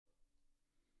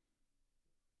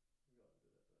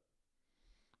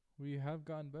We have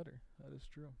gotten better. That is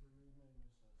true.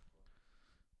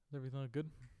 Is everything good?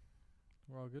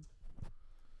 We're all good?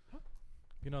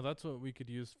 You know, that's what we could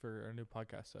use for our new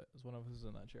podcast set. Is one of us is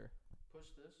in that chair. Push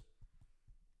this.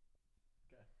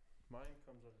 Okay. Mine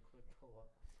comes unclicked a lot.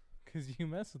 'Cause you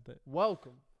mess with it.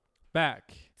 Welcome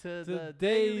Back to the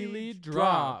Daily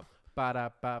Drop.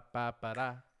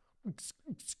 Ba-da-ba-ba-ba-da.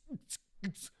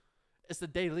 It's the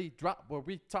Daily Drop where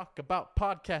we talk about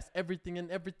podcasts, everything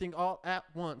and everything all at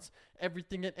once.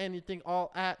 Everything and anything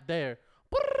all at there.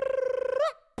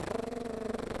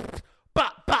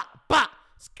 Ba, ba, ba.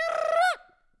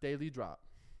 Daily Drop.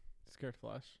 Scared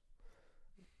Flash.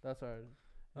 That's our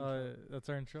That's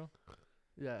our intro.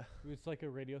 yeah. It's like a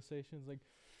radio station. It's like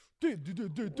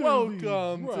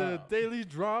Welcome to Daily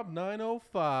Drop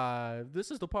 905. This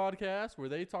is the podcast where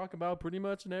they talk about pretty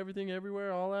much and everything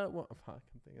everywhere all at once. I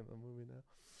can think of the movie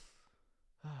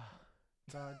now.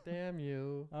 God damn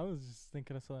you. I was just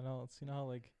thinking of something else. You know how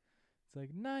like it's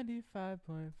like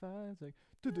 95.5. It's like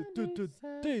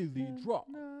Daily Drop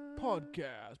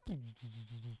podcast.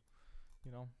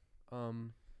 You know,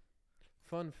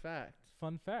 Fun fact.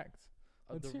 fun fact.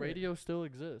 Let's The hear it. radio still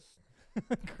exists.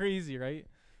 Crazy, right?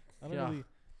 I don't Yeah.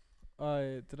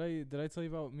 really. Did I tell you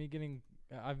about me getting?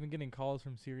 I've been getting calls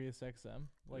from Sirius XM.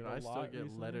 Like Dude, a I still lot get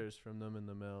recently. letters from them in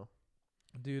the mail.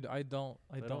 Dude, I don't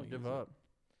Don't give use it. up.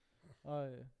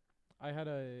 I had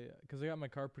because I got my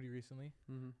car pretty recently.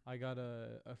 Mm-hmm. I got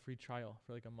a free trial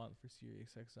for like a month for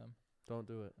Sirius XM. Don't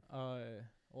do it.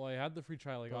 Well, I had the free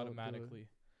trial like Don't do it. automatically,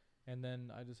 and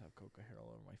then I just have coca hair all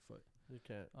over my foot. You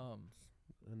can't.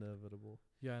 It's inevitable.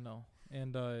 Yeah, I know.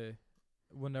 And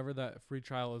whenever that free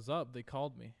trial was up, they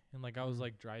called me, and like I was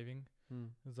like driving. Mm.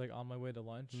 It was like on my way to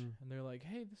lunch, Mm. and they're like,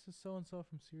 "Hey, this is so and so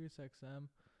from Sirius XM.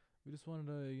 We just wanted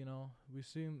to,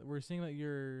 we're seeing that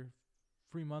your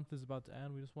free month is about to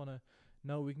end. We just want to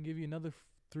know we can give you another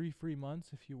 3 free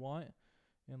months if you want."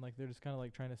 And like they're just kind of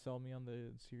like trying to sell me on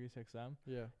the Sirius XM,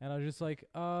 Yeah. and I was just like,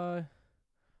 I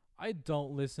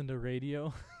don't listen to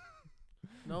radio.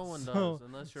 No one So- does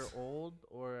unless you're old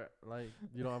or like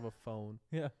you don't have a phone.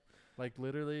 Yeah. Like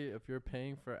literally, if you're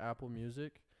paying for Apple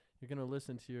Music, you're gonna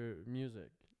listen to your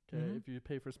music. Okay. Mhm. If you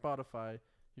pay for Spotify,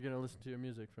 you're gonna listen to your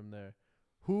music from there.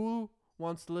 Who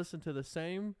wants to listen to the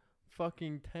same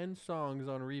fucking 10 songs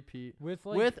on repeat With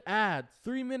like with ads?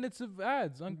 3 minutes of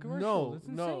ads on commercial. No, That's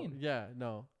no, insane. yeah,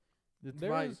 no. It's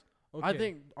There right. is- I okay.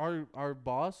 think our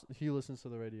boss, he listens to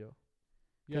the radio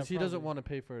because he doesn't probably. want to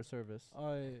pay for a service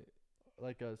I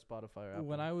like a Spotify or Apple.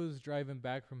 when I was driving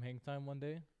back from Hang Time one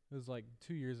day, it was like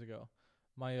 2 years ago.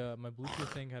 My my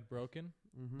Bluetooth thing had broken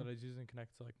that I was using to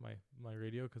connect to like my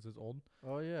radio 'cause it's old.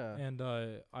 Oh yeah. And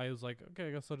I was like, okay,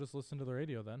 I guess I'll just listen to the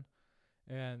radio then.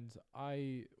 And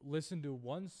I listened to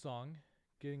one song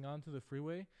getting onto the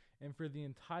freeway, and for the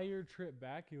entire trip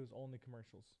back, it was only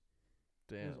commercials.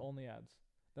 It was Damn. only ads.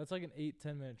 That's like an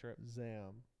 8-10 minute trip.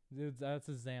 Zam. Dude, that's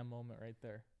a Zam moment right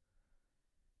there.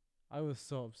 I was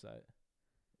so upset.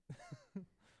 I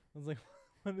was like,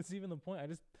 what is even the point? I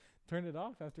just turned it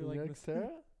off after like this.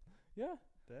 Xterra? Yeah.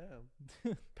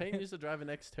 Damn. Peyton used to drive an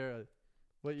Xterra.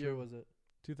 What year True. was it?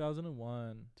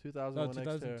 2001. 2001 No, Xterra.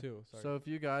 2002. Sorry. So if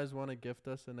you guys want to gift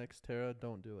us an Xterra,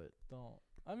 don't do it. Don't.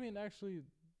 I mean, actually,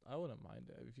 I wouldn't mind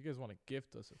it. If you guys want to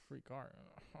gift us a free car,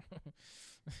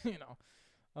 you know,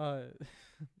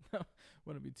 that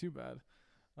wouldn't be too bad.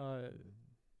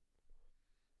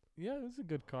 Yeah, it was a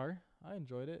good car. I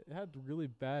enjoyed it. It had really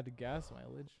bad gas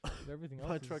mileage. But everything else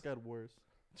My is truck had worse.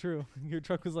 true. Your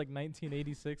truck was like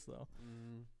 1986 though.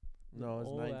 No, it's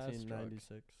Old-ass truck.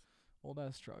 1996. Old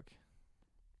ass truck.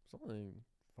 It's only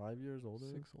 5 years older.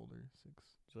 6 older. 6.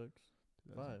 6.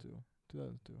 2002.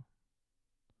 2002.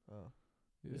 Oh.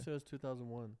 Yeah. You said it's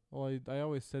 2001. Well, I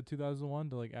always said 2001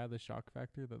 to like add the shock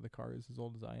factor that the car is as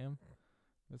old as I am.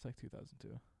 It's like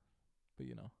 2002. But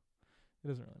you know, it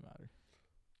doesn't really matter.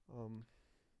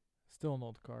 Still an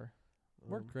old car.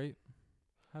 Worked great.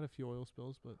 Had a few oil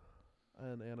spills, but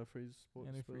And antifreeze.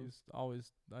 antifreeze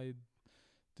always. I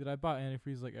bought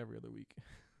antifreeze like every other week.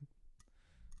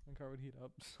 My car would heat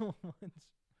up so much.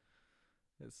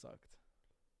 It sucked.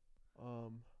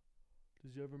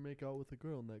 Did you ever make out with a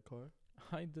girl in that car?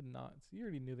 I did not. You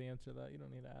already knew the answer to that. You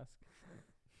don't need to ask.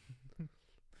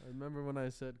 I remember when I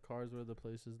said cars were the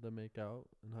places to make out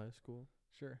in high school.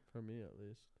 Sure. For me, at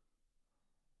least.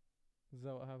 Is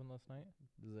that what happened last night?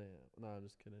 No, I'm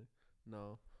just kidding.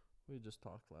 No, we just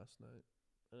talked last night.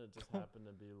 And it just happened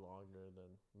to be longer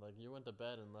than... Like, you went to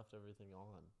bed and left everything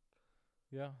on.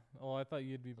 Yeah. Oh, I thought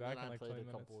you'd be And back then in I like played 20 a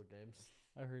minutes. couple of games.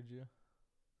 I heard you.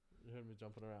 You heard me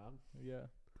jumping around. Yeah.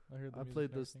 I heard the I music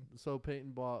played and this... everything. So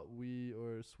Peyton bought Wii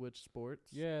or Switch Sports.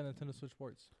 Yeah, Nintendo Switch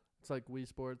Sports. It's like Wii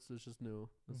Sports. It's just new.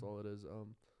 That's Mhm. all it is.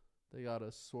 They got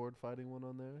a sword fighting one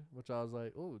on there, which I was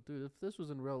like, oh, dude, if this was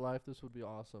in real life, this would be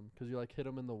awesome. 'Cause you like hit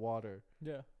 'em in the water.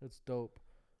 Yeah. It's dope.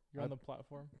 You're I- on the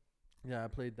platform. Yeah, I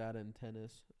played that in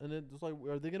tennis, and it's like,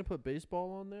 are they gonna put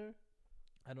baseball on there?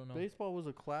 I don't know. Baseball was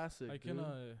a classic. I can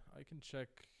dude. I can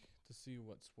check to see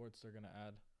what sports they're gonna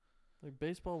add. Like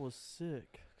baseball was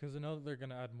sick. 'Cause I know that they're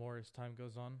gonna add more as time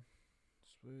goes on.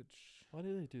 Switch Why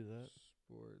do they do that?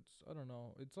 sports. I don't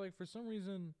know. It's like for some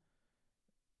reason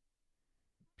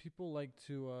people like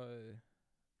to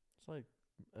It's like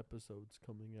episodes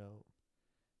coming out.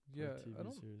 for a yeah, TV I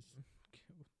don't series.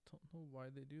 don't know why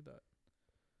they do that.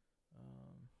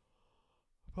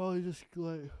 Probably just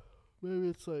like maybe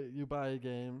it's like you buy a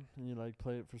game and you like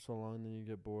play it for so long, then you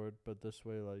get bored. But this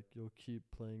way, like you'll keep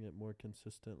playing it more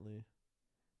consistently.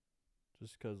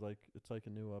 Just 'cause like it's like a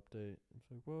new update. It's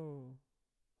like whoa,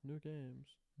 new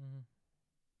games. Mhm.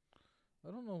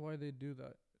 I don't know why they do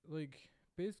that. Like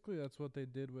basically that's what they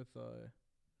did with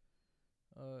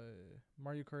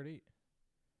Mario Kart 8.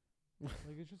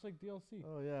 Like it's just like DLC.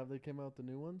 Oh yeah, they came out the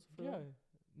new ones. For Yeah. that?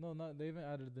 No, not they haven't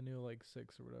added the new like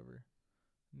 6 or whatever.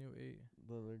 New 8.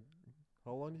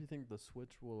 How long do you think the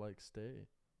Switch will like stay?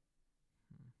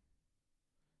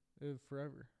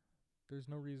 Forever. There's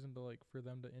no reason to like for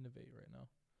them to innovate right now,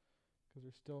 'cause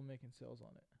they're still making sales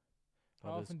on it.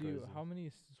 How That is often do you? crazy. How many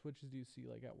Switches do you see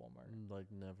like at Walmart?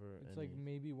 Like never. It's any. like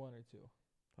maybe 1 or 2.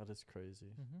 That is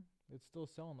crazy. It's still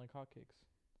selling like hotcakes.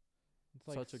 It's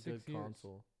like Such a 6 good years.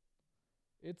 console,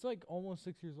 It's like almost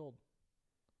 6 years old.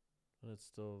 and it's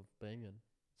still banging.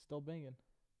 Still banging.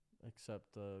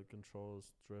 Except the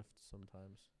controls drift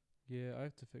sometimes, Yeah, I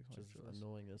have to fix my which is controls.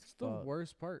 annoying as It's the fuck.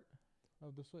 worst part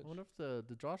of the Switch. I wonder if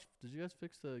did you guys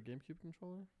fix the GameCube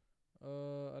controller?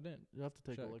 I didn't. You have to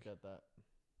take a Check. look at that.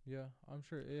 Yeah, I'm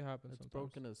sure it happens. It's sometimes.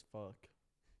 broken as fuck.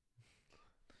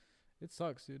 It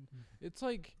sucks, dude. It's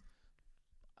like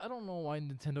I don't know why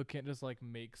Nintendo can't just like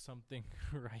make something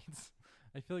right.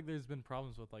 I feel like there's been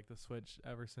problems with like the Switch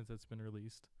ever since it's been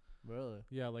released. Really?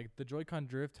 Yeah, like the Joy-Con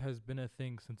drift has been a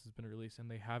thing since it's been released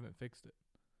and they haven't fixed it.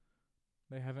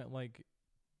 They haven't like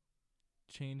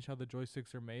changed how the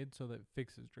joysticks are made so that it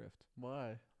fixes drift.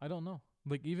 Why? I don't know.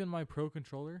 Like even my Pro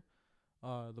controller,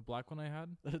 the black one I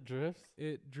had, It drifts.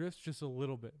 it drifts just a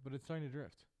little bit, but it's starting to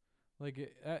drift. Like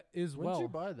it is When did you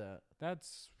well. buy that?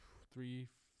 That's 3-4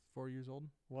 years old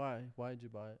Why? Why did you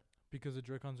buy it? because the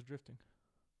Joy-Cons are drifting.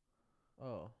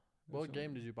 Oh, That's what the game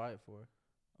only- did you buy it for?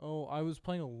 Oh, I was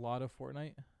playing a lot of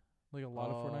Fortnite, like a lot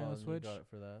of Fortnite on the and you Switch, got it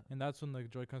for that. and that's when the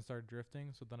Joy-Con started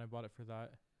drifting. So then I bought it for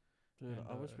that. Dude, And,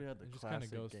 I wish we had the it just kinda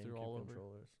classic goes through GameCube all over.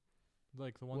 controllers.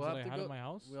 Like the ones We'll that I have to had go- at my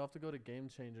house. We'll have to go to Game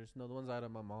Changers. No, the ones I had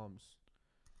at my mom's.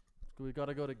 We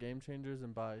gotta go to Game Changers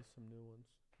and buy some new ones.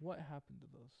 What happened to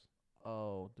those?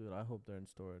 Oh, dude, I hope they're in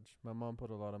storage. My mom put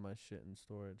a lot of my shit in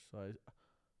storage, so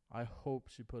I hope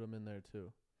she put 'em in there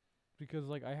too. Because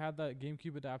like I had that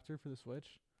GameCube adapter for the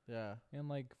Switch, Yeah, and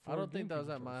like I don't think that GameCube was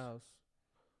at my controls.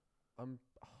 house.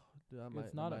 Dude, that might,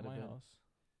 It's not it at might my have been. house.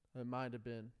 It might have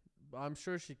been. But I'm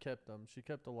sure she kept them. She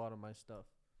kept a lot of my stuff.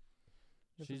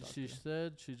 You have to talk She to her.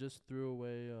 said she just threw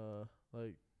away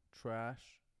like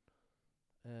trash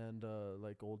and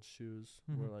like old shoes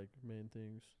were Mhm. like main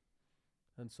things.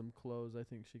 And some clothes I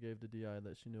think she gave to DI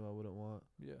that she knew I wouldn't want.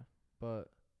 Yeah.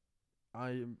 But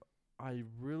I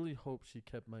really hope she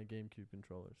kept my GameCube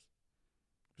controllers.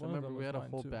 'Cause I One of remember them we was had a mine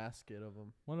whole too. basket of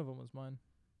them. One of them was mine.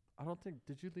 I don't think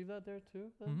did you leave that there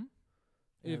too? Then? Mm-hmm.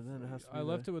 Yeah, If then it has to I be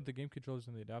left there. it with the game controllers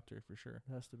and the adapter for sure.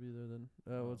 It has to be there then.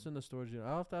 What's Um, in the storage unit?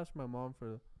 I'll have to ask my mom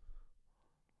for.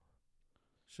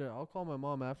 Shit, I'll call my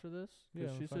mom after this. 'Cause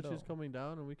Yeah, she we'll said find she's out. coming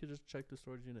down and we could just check the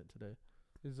storage unit today.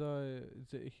 Is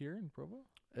it here in Provo?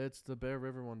 It's the Bear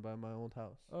River one by my old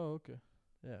house. Oh, okay.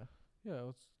 Yeah. Yeah,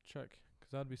 let's check.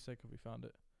 'Cause that'd be sick if we found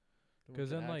it. we 'Cause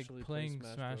could then like actually play playing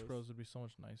Smash Bros would be so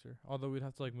much nicer. Although we'd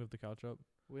have to like move the couch up.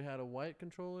 We had a white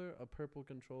controller, a purple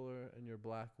controller, and your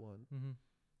black one. Mm-hmm.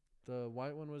 The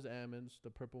white one was Ammon's,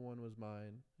 the purple one was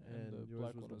mine, And and the yours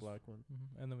black was one the was- black one.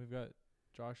 Mm-hmm. And then we've got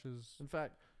Josh's. In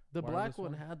fact, the wireless black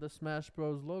one one? had the Smash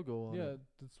Bros logo on Yeah, it.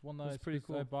 that's one that That's pretty I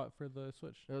cool. bought for the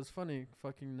Switch. It was funny,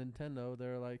 fucking Nintendo.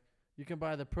 They're like, you can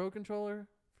buy the Pro controller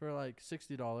for like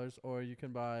 $60, or you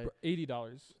can buy $80.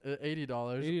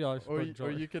 $80, $80 for or a or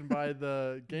controller. you can buy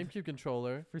the GameCube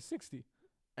controller for 60.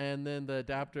 and then the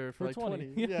adapter for For like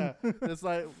 20. 20. Yeah, it's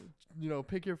like,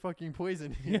 pick your fucking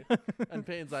poison here. And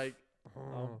Payne's like,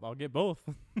 I'll get both.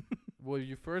 well,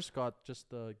 you first got just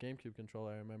the GameCube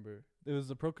controller. I remember. It was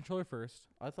the Pro controller first.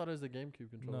 I thought it was the GameCube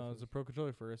controller. No, it was the first. Pro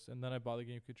controller first, and then I bought the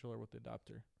Game controller with the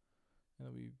adapter, and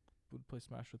then we would play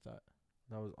Smash with that.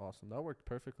 That was awesome. That worked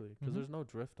perfectly because Mhm. there's no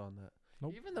drift on that.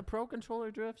 Nope. Even the Pro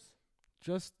controller drifts.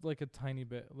 Just like a tiny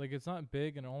bit. Like it's not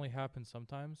big and it only happens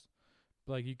sometimes.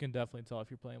 But like you can definitely tell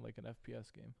if you're playing like an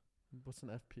FPS game, What's an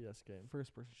FPS game?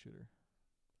 first person shooter,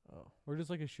 Oh, or just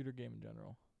like a shooter game in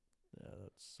general. yeah,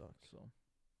 that sucks. So,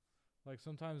 like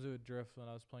sometimes it would drift when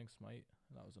I was playing Smite,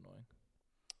 and that was annoying.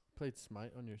 Played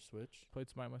Smite on your Switch? Played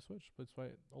Smite on my Switch. Played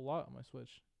Smite a lot on my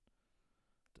Switch.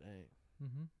 Dang.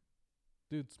 Mhm.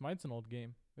 Dude, Smite's an old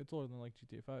game. It's older than like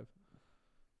GTA 5.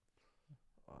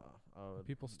 I would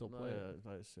People still play it.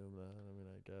 Yeah, I assume that. I mean,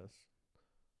 I guess.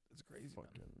 It's crazy,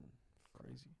 Fucking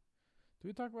crazy. Did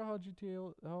we talk about how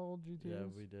how old GTA Yeah,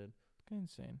 is? we did. It's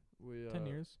insane. We 10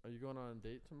 years. Are you going on a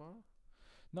date tomorrow?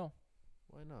 No,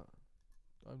 Why not?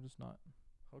 I'm just not.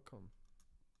 How come?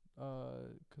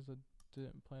 'Cause I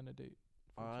didn't plan a date.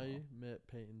 for I tomorrow. met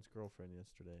Peyton's girlfriend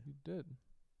yesterday. You did.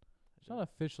 She's not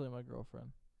officially my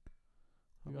girlfriend.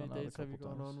 How we many gone out a dates have you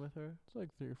couple gone on times. with her? It's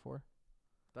like 3 or 4.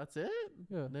 That's it?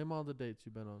 Yeah. Name all the dates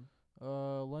you've been on.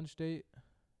 Lunch date.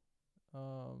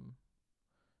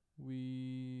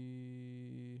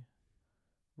 We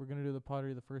were gonna do the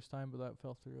pottery the first time, but that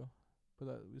fell through. But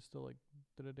that we still like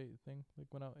did a date thing. Like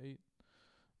went out 8.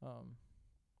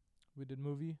 We did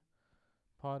movie,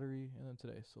 pottery, and then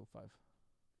today, so 5.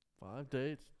 5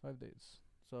 dates. 5 dates.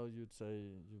 So you'd say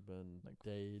you've been Like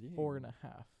dating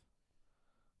 4.5.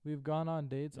 We've gone on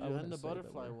dates. I You wouldn't and the say that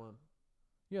butterfly we're- one.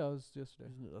 Yeah, it was yesterday.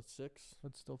 Isn't it? That's 6.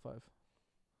 That's still 5.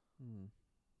 Hmm.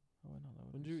 Oh, I know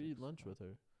that. When did you eat lunch with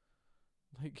her?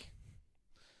 Like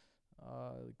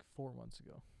 4 months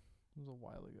ago. It was a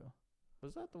while ago.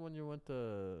 Was that the one you went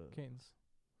to? Canes.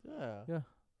 Yeah. Yeah.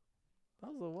 That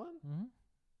was the one? Mm-hmm.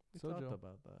 We talked Sojo.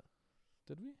 about that.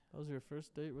 Did we? That was your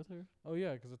first date with her? Oh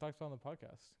yeah, 'cause I talked about it on the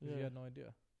podcast. 'Cause Yeah. you had no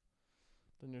idea.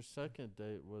 Then your second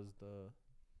date was the...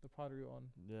 The pottery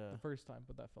one, Yeah. the first time,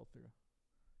 but that fell through.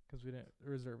 'Cause we didn't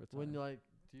reserve a time. When you like...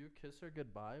 Do you kiss her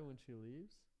goodbye when she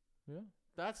leaves? Yeah,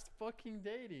 That's fucking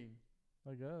dating.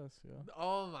 I guess. Yeah.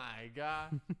 Oh my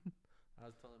god. I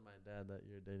was telling my dad that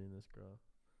you're dating this girl.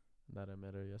 And that I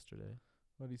met her yesterday.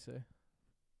 What do you say?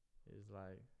 He's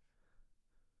like...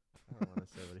 I don't want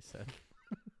to say what he said.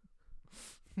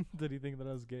 Did he think that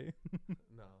I was gay?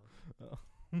 No. Oh.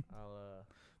 I'll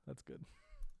That's good.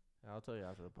 I'll tell you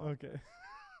after the podcast. Okay.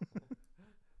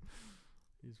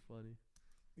 He's funny.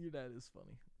 Your dad is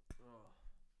funny.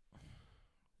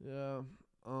 Yeah.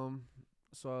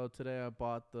 So today I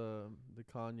bought the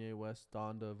Kanye West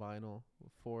Donda vinyl,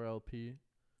 4 LP.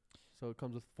 So it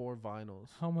comes with 4 vinyls.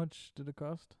 How much did it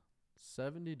cost?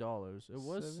 $70. It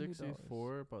was $70.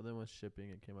 64, but then with shipping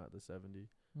it came out to 70.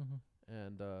 Mm-hmm.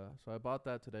 And so I bought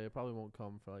that today. It probably won't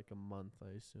come for like a month,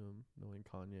 I assume, knowing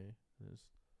Kanye is.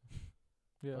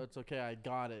 Yeah. But it's okay. I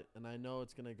got it, and I know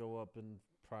it's gonna go up in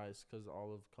price because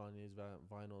all of Kanye's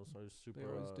vinyls are super. They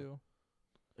always do.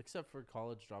 Except for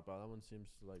College Dropout, that one seems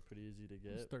like pretty easy to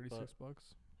get. It's but $36.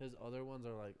 his other ones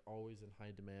are like always in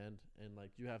high demand, and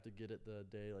like you have to get it the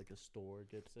day like a store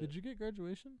gets it. Did you get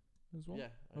graduation as well? Yeah,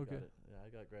 I Okay. got it. Yeah, I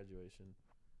got graduation.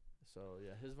 So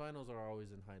yeah, his vinyls are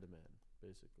always in high demand,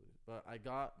 basically. But I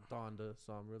got Donda,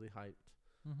 so I'm really hyped.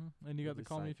 Mm-hmm. And you got the Really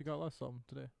Call Me psyched. If You Got Lost album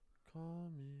today. Call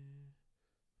me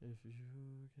if you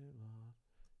get lost.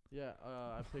 Yeah,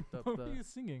 I picked up What were the you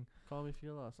singing? Call Me If You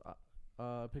Get Lost.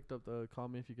 I picked up the Call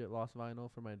Me If You Get Lost vinyl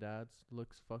for my dad's.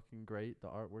 Looks fucking great. The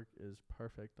artwork is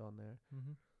perfect on there.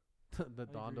 Mm-hmm. The I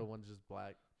Donda agree. one's just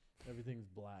black. Everything's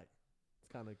black.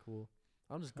 It's kind of cool.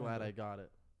 I'm just glad Kinda. I got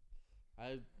it.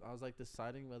 I was like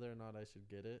deciding whether or not I should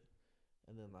get it,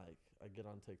 and then like I get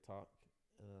on TikTok,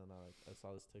 and then I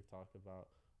saw this TikTok about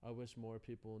I wish more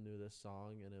people knew this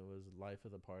song, and it was Life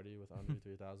of the Party with Andre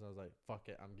 3000. I was like, fuck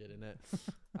it, I'm getting it.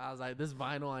 I was like, this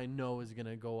vinyl I know is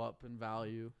gonna go up in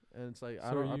value, and it's like So I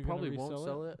are don't. I you gonna probably won't resell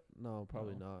sell it. No,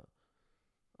 probably No.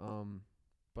 not.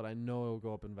 But I know it'll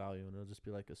go up in value, and it'll just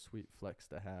be like a sweet flex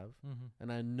to have. Mm-hmm.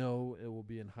 And I know it will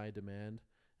be in high demand,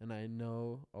 and I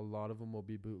know a lot of them will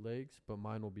be bootlegs, but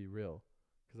mine will be real,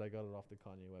 because I got it off the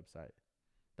Kanye website.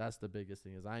 That's the biggest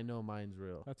thing, is I know mine's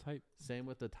real. That's hype. Same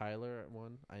with the Tyler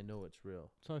one. I know it's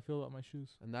real. That's how I feel about my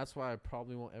shoes. And that's why I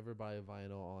probably won't ever buy a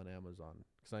vinyl on Amazon,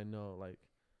 because I know, like,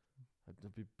 it'll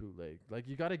be bootleg. Like,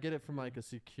 you got to get it from, like, a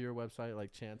secure website,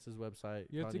 like Chance's website.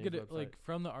 You have to Kanye's get it website. like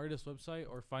from the artist website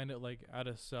or find it like at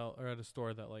a at a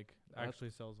store that like That's- actually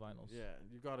sells vinyls. Yeah,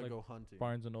 you got to like go hunting.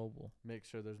 Barnes and Noble. Make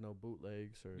sure there's no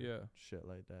bootlegs or Yeah. shit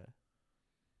like that.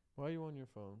 Why are you on your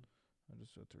phone? I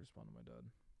just had to respond to my dad.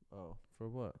 Oh, for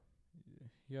what?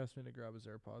 He asked me to grab his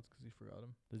AirPods 'cause he forgot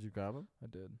them. Did you grab them? I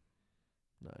did.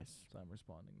 Nice. So I'm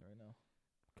responding right now.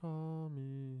 Call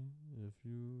me if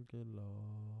you get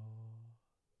lost.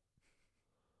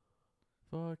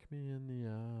 Fuck me in the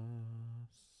ass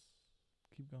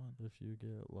Keep going. if you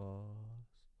get lost.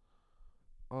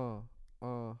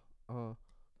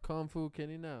 Kung Fu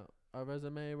Kenny now. Our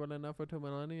resume well enough for 2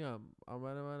 millennium. I'm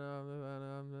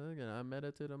again. I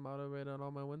meditate and moderate on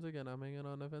all my wins again. I'm hanging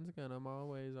on the fence again. I'm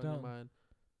always on your Done. mind.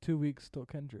 2 weeks till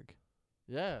Kendrick.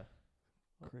 Yeah.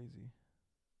 Crazy.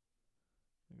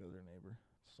 There goes our neighbor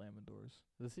slamming doors.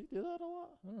 Does he do that a lot?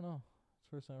 I don't know. It's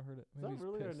the first time I've heard it. Is Maybe that he's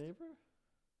really our pissed. neighbor?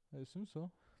 I assume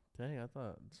so. Dang, I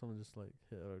thought someone just like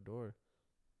hit our door.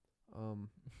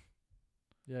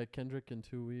 Yeah, Kendrick in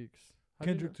 2 weeks. How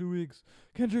do you Kendrick 2 weeks.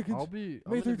 Kendrick in I'll be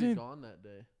May I'm gonna be 13th. gone that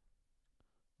day.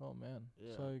 Oh man.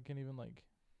 Yeah. So you can't even like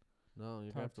No,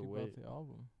 you talk have to to you wait. about the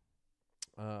album.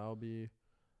 I'll be.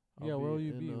 Yeah, where will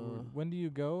you in, be? When do you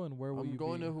go and where will you I'm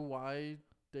going be? to Hawaii.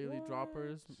 Daily What?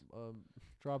 droppers.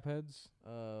 Drop heads.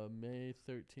 May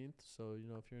 13th. So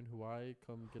if you're in Hawaii,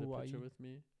 come get a Hawaii. picture with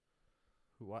me.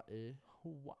 Hawaii.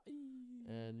 Hawaii.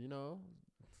 And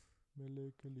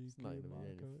it's not gonna be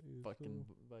any fucking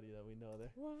buddy that we know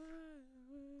there.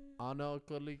 Ano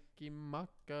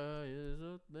Kalikimaka is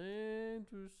a thing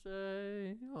to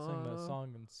say. Sang that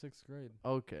song in 6th grade.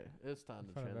 Okay, it's time In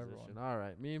to front of transition. everyone. All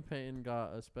right, me and Peyton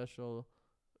got a special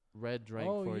red drink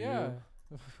Oh for yeah.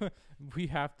 you. We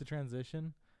have to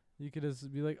transition. You could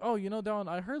just be like, oh, Don,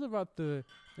 I heard about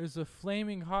there's a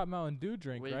flaming hot Mountain Dew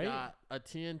drink, We right? got a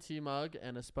TNT mug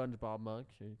and a SpongeBob mug.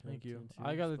 Here you go, Thank you. TNT,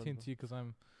 I got the SpongeBob. TNT because I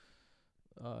have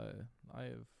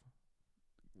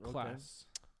Okay. class.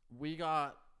 We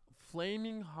got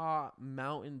flaming hot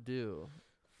Mountain Dew.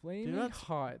 Flaming that's-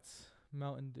 hot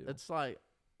Mountain Dew. It's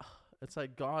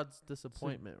like God's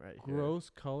disappointment right here. Gross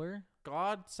color.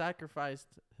 God sacrificed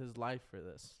his life for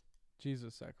this.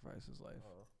 Jesus sacrificed his life.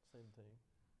 Oh, same thing.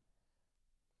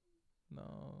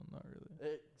 No, not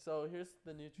really. So here's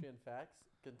the nutrient facts.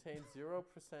 Contains 0%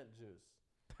 juice.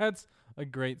 That's a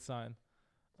great sign.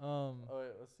 Oh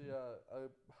wait, let's see. A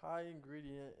high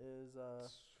ingredient is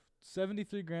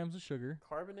 73 grams of sugar.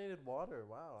 carbonated water.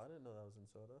 Wow, I didn't know that was in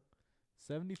soda.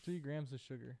 73 grams of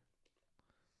sugar.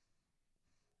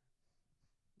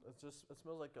 It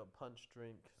smells like a punch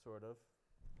drink, sort of.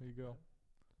 There you go.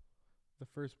 The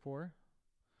first pour.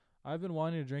 I've been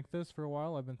wanting to drink this for a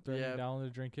while. I've been threatening Yeah. Dallin to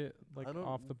drink it, like I don't-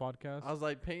 off the podcast. I was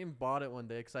like, Peyton bought it one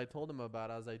day 'cause I told him about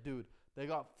it. I was like, dude, they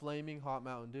got flaming hot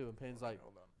Mountain Dew. And Peyton's like,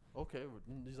 okay.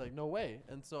 And he's like, no way.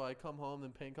 And so I come home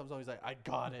and Peyton comes home. He's like, I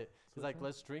got it. He's like,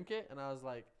 let's drink it. And I was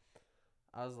like,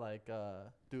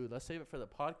 dude, let's save it for the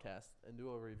podcast and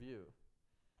do a review.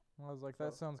 I was like,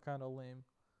 that So- sounds kind of lame.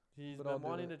 He's But I'll been do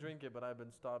wanting it. to drink it, but I've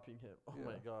been stopping him. Oh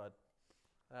my Yeah. God.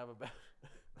 I have a bad.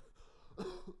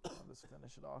 I'll just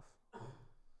finish it off.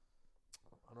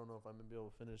 I don't know if I'm going to be able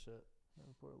to finish it.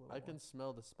 Maybe pour a little I more. can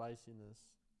smell the spiciness.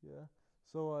 Yeah.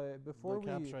 So before the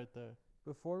cap's we right there.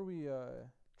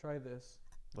 try this,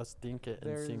 Let's dink it and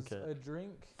there's sink it. a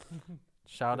drink.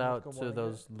 Shout Good out morning, to good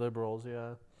those liberals,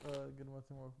 yeah.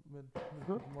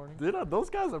 Good morning. Dude, those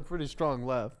guys are pretty strong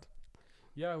left.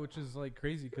 Yeah, which is like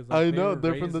crazy because I they know, were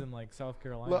they're from raised the- in like South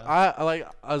Carolina. Look, I like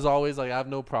as always, like I have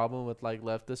no problem with like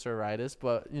leftist or rightist,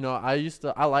 but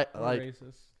I like Or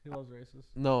racist. He loves racist.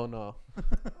 no.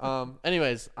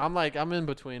 Anyways, I'm in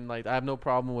between. Like I have no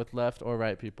problem with left or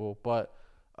right people, but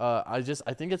I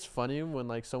think it's funny when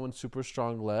like someone's super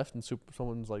strong left and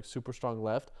someone's like super strong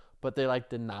left, but they like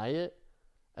deny it,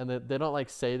 and they don't like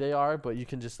say they are, but you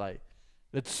can just like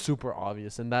it's super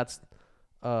obvious, and that's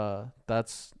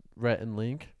Rhett and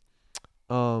Link.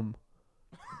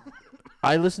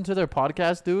 I listened to their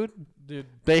podcast, dude. Dude,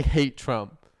 They hate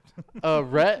Trump.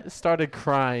 Rhett started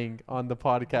crying on the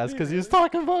podcast because he was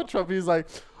talking about Trump. He's like,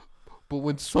 but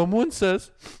when someone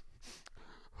says,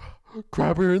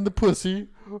 grab her in the pussy,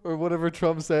 or whatever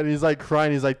Trump said, he's like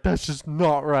crying. He's like, that's just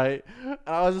not right. And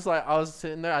I was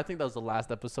sitting there. I think that was the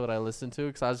last episode I listened to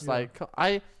because I was just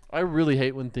Yeah. I really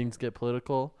hate when things get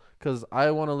political because I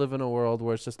want to live in a world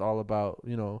where it's just all about,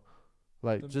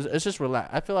 it's just relax.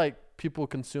 I feel like people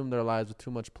consume their lives with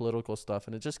too much political stuff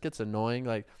and it just gets annoying.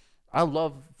 Like, I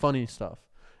love funny stuff.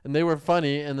 And they were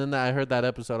funny. And then I heard that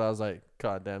episode. I was like,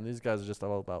 God damn, these guys are just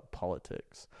all about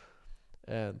politics.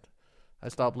 And I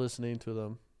stopped listening to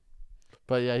them.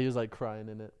 But yeah, he was like crying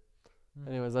in it. Mm.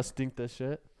 Anyways, let's dink this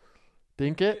shit.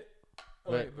 Dink it.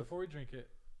 Oh, Wait. wait, before we drink it,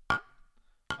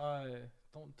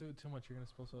 don't do it too much. You're gonna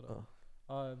spill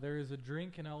soda. There is a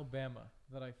drink in Alabama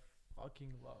that I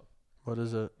fucking love. What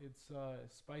is it? It's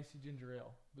spicy ginger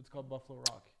ale. It's called Buffalo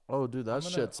Rock. Oh, dude, that I'm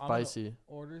gonna- shit's I'm gonna- spicy.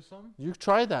 Order some. You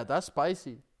try that. That's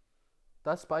spicy.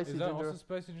 That's spicy Is that ginger. also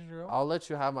spicy ginger ale? I'll let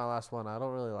you have my last one. I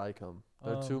don't really like them.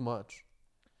 They're too much.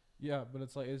 Yeah, but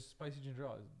it's spicy ginger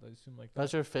ale. I assume like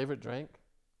That's your favorite drink?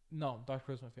 No, Dr.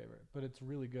 Pepper's my favorite, but it's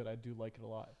really good. I do like it a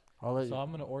lot. I'll let So you.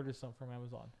 I'm gonna order some from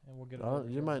Amazon, and we'll get it.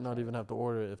 You might not even have to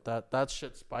order it if that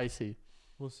shit's spicy.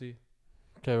 We'll see.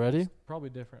 Okay, ready? It's probably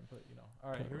different, but you know.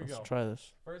 All right, here we go. Let's try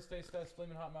this. First taste test: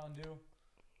 Flamin' Hot Mountain Dew.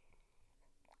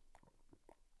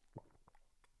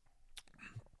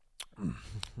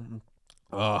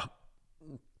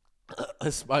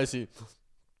 It's spicy.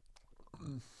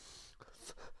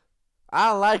 I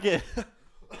don't like it.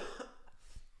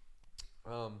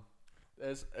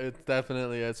 It's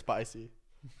spicy.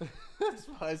 It's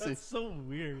spicy. That's so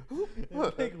weird.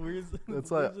 It's like weird. It's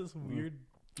There's like this weird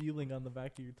feeling on the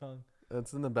back of your tongue.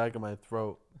 it's in the back of my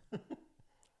throat.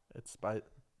 It's spicy.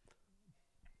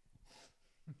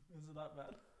 Is it that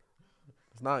bad?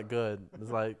 It's not good.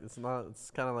 It's like it's not.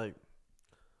 It's kind of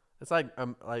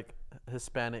like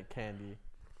Hispanic candy.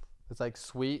 It's like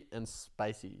sweet and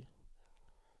spicy.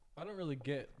 I don't really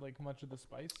get like much of the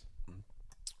spice.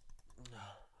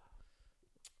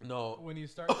 No, When you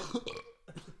start,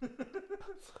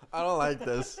 I don't like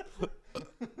this.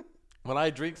 When I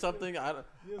drink something, I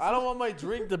don't want my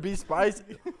drink to be spicy.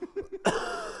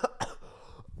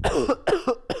 I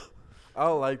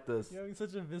don't like this, you're having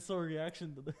such a visceral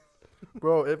reaction to this.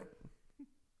 bro.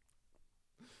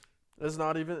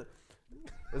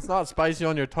 It's not spicy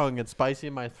on your tongue. It's spicy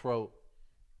in my throat.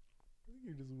 I think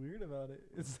you're just weird about it.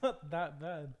 It's not that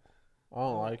bad. I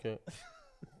don't like it.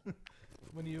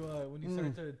 When you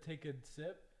start to take a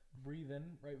sip, breathe in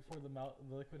right before the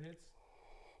liquid hits.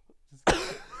 Just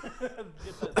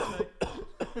get that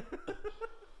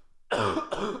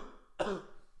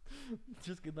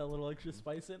just get that little extra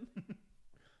spice in.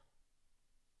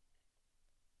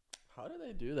 How do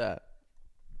they do that?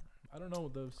 I don't know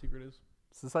what the secret is.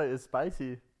 It's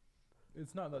spicy.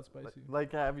 It's not that spicy.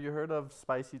 Like, have you heard of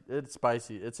spicy? It's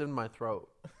spicy. It's in my throat.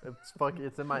 It's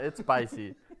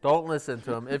spicy. Don't listen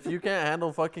to him. If you can't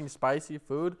handle fucking spicy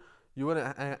food, you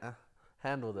wouldn't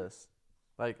handle this.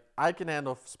 Like, I can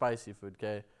handle spicy food,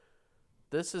 okay?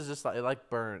 This is just like, it like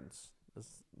burns.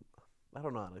 I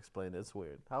don't know how to explain it. It's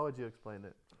weird. How would you explain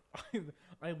it?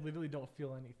 I literally don't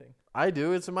feel anything. I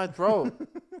do. It's in my throat.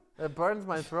 It burns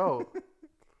my throat.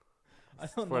 I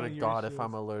don't Swear know to your God, issues. if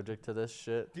I'm allergic to this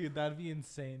shit, Dude, that'd be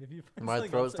insane. If you find my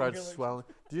something throat else that you're starts like- swelling.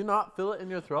 Do you not feel it in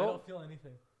your I throat? don't feel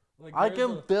anything. Like I there's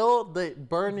can feel the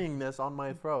burningness on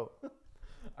my throat.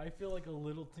 I feel like a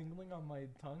little tingling on my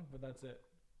tongue, but that's it.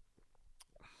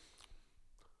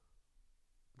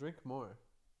 Drink more.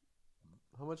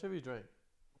 How much have you drank?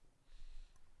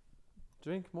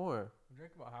 Drink more. I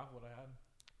drank about half what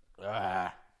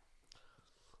I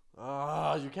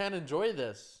had. You can't enjoy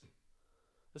this.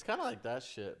 It's kind of like that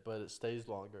shit, but it stays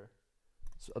longer.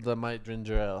 So the might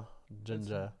ginger ale.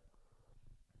 Ginger.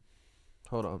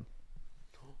 Hold on.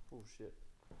 Oh, shit.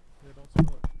 Yeah, don't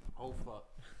spoil it. Oh, fuck.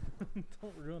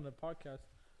 Don't ruin the podcast.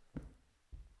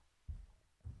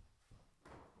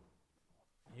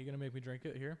 You gonna make me drink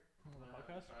it here on the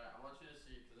podcast? Alright, I want you to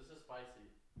see, because this is spicy.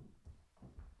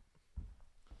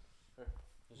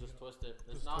 It's just twisted.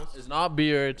 Just twist? It's not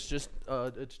beer. It's just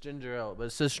it's ginger ale, but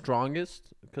it says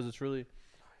strongest because it's really.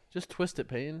 Just twist it,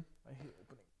 Peyton. I hate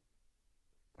opening.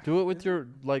 Do it with your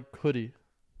like hoodie.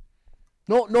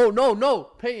 No,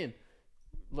 Peyton.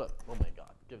 Look. Oh my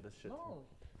God. Give this shit. No.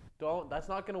 Don't. That's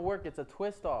not gonna work. It's a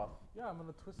twist off. Yeah, I'm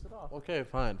gonna twist it off. Okay,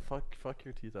 fine. Fuck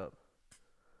your teeth up.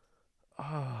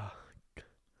 Ah.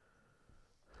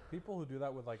 People who do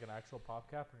that with like an actual pop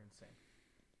cap are insane.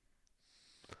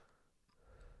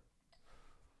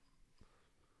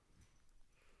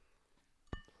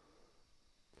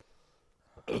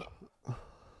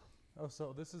 Oh,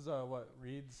 so this is what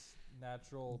Reed's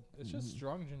natural. It's just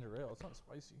strong ginger ale. It's not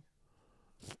spicy.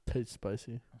 Tastes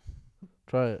spicy.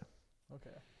 Try it. Okay.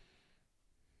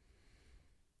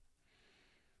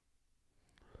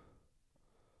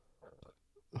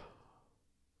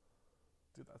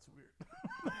 Dude, that's weird.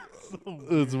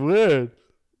 It's weird.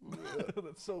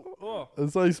 That's so. Oh.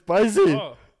 It's like spicy.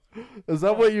 Oh. Is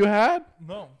that what you had?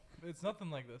 No, it's nothing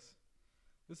like this.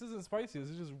 This isn't spicy. This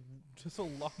is just a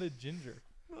lot of ginger.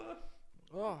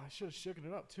 Oh, I should have shaken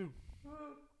it up too.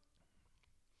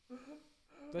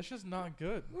 That's just not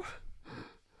good.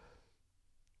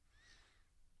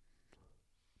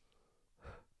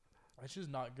 That's just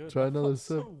not good. Try That another felt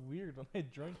sip. So weird when I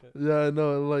drank it. Yeah, I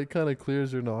know. It like kind of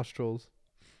clears your nostrils.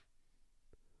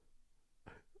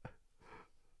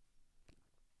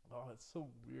 Oh, it's so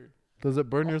weird. Does it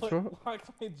burn your Oh, throat? it blocked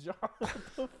my jaw. What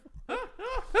the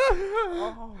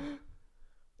oh.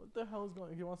 What the hell is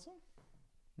going on? You want some?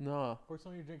 No. Pour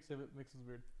some of your drink, save it. Mixes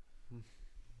weird.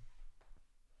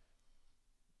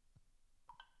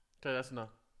 Okay, that's enough.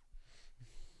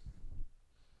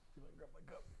 See if I can grab my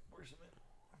cup. Where's it?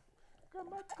 Grab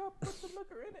my cup, put some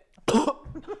liquor in it.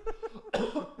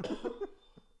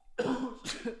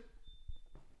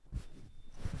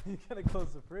 You gotta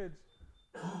close the fridge.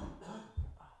 It's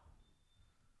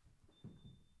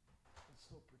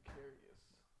so precarious.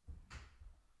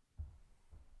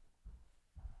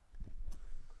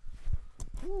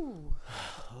 Ooh.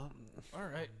 All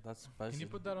right. That's spicy. Can you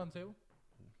put that on the table?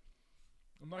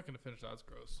 I'm not gonna finish that. That's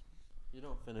gross. You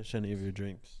don't finish any of your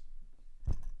drinks.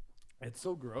 It's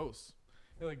so gross.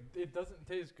 It doesn't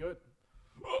taste good.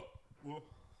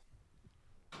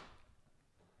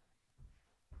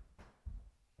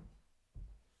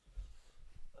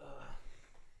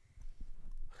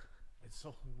 It's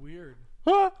so weird.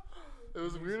 It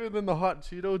was weirder than the hot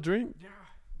Cheeto drink. Yeah,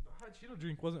 the hot Cheeto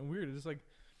drink wasn't weird. It's just like,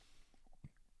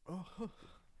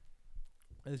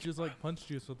 it's just like punch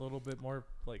juice with a little bit more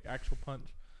like actual punch.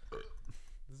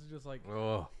 This is just like,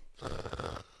 Oh.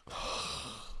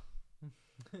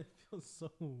 it feels so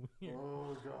weird.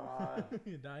 Oh God.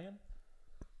 You dying?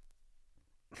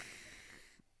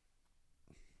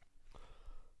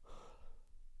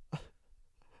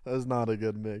 That's not a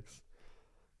good mix.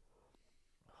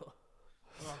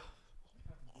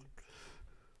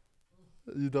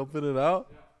 You dumping it out?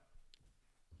 Yeah.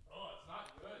 Oh, it's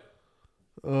not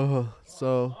good. Oh,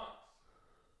 so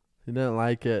you didn't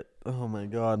like it. Oh my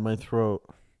God, my throat.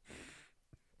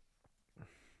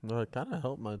 No, it kind of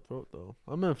helped my throat though.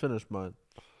 I'm gonna finish mine.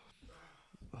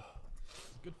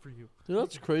 Good for you. You know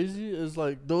what's crazy is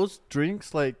like those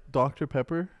drinks like Dr.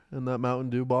 Pepper in that Mountain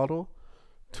Dew bottle,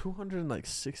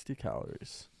 260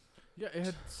 calories. Yeah, it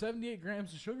had 78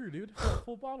 grams of sugar, dude. For a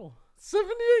full bottle.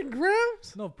 78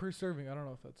 grams? No, per serving. I don't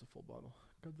know if that's a full bottle.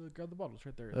 Grab the bottles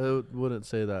right there. I wouldn't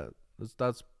say that.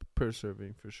 That's per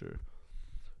serving for sure.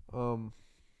 Oh,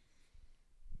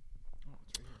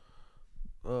 it's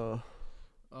right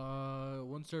here.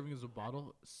 One serving is a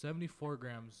bottle, 74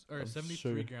 grams or Of 73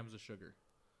 sugar. grams of sugar,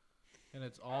 and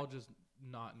it's all just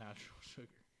not natural sugar,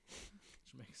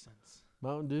 which makes sense.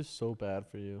 Mountain Dew's so bad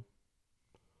for you.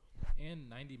 And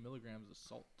 90 milligrams of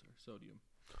salt or sodium.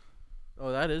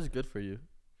 Oh, that is good for you.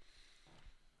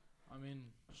 I mean,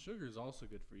 sugar is also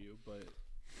good for you, but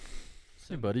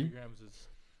Hey, buddy. 73 grams is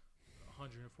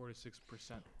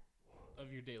 146%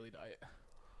 of your daily diet.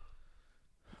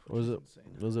 Was Which it is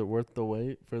insane. was it worth the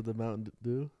wait for the Mountain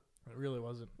Dew? It really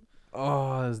wasn't.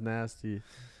 Oh, that's nasty.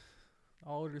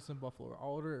 I'll order some Buffalo. I'll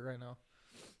order it right now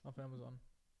off Amazon.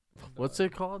 And, What's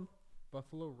it called?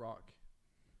 Buffalo Rock.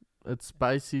 It's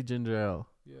spicy ginger ale,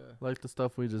 Yeah. like the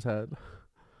stuff we just had.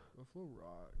 Buffalo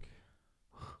Rock.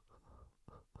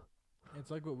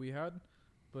 It's like what we had,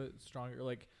 but stronger.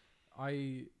 Like,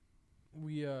 we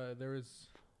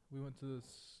went to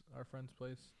our friend's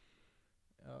place,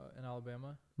 in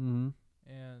Alabama, Mm-hmm.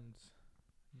 and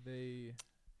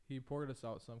he poured us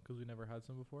out some because we never had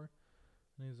some before,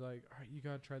 and he's like, "All right, you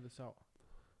gotta try this out."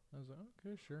 I was like,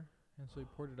 "Okay, sure." And so he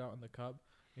poured it out in the cup.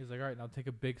 He's like, "All right, now take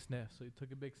a big sniff." So he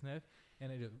took a big sniff,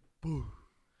 and it just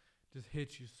just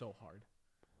hits you so hard.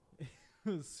 It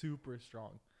was super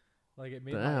strong. Like it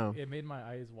made my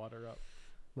eyes water up.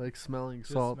 Like smelling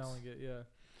Just salt. smelling it, yeah.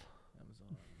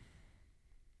 Amazon.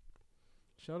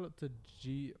 Shout out to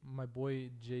my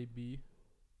boy JB,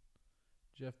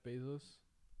 Jeff Bezos.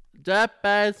 Jeff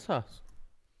Bezos.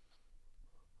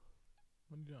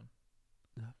 What are you doing?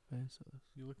 Jeff Bezos.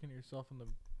 You looking at yourself in the?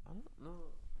 I don't know.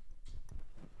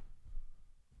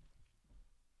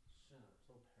 Shit, I'm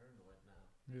so paranoid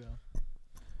now. Yeah.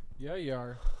 Yeah, you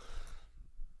are.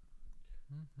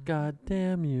 Mhm. God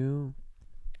damn you.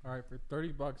 All right, for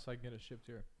 $30, I can get it shipped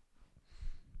here.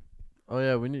 Oh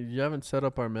yeah, you haven't set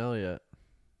up our mail yet.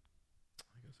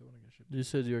 I guess I want to get shipped. You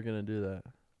said you were gonna do that.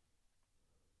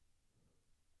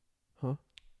 Huh?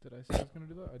 Did I say I was gonna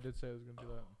do that? I did say I was gonna do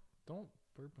that. Don't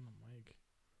burp on the mic.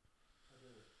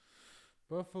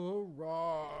 Buffalo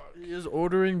Rock. He is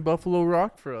ordering Buffalo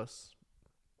Rock for us.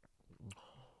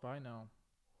 Bye now.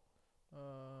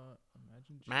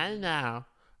 Imagine. now.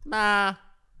 Ma.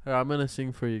 Here, I'm gonna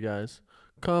sing for you guys.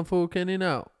 Kung Fu Kenny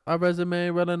now. Our resume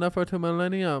well enough for 2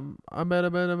 millennium. I better.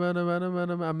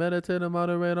 I meditate and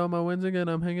moderate on my wins again.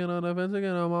 I'm hanging on the fence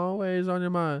again. I'm always on your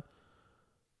mind.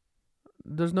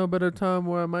 There's no better time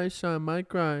where I might shine, might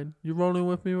grind. You rolling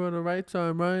with me for the right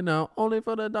time right now. Only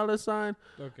for the dollar sign.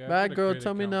 Okay. Bad I'm gonna girl, create an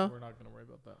tell me account. now. We're not gonna worry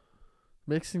about that.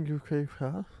 Mixing you crazy,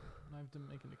 huh? I have to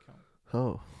make an account.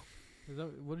 Oh. Is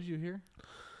that what did you hear?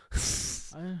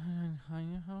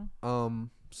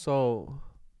 So,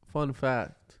 fun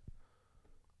fact.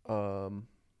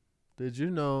 Did you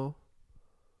know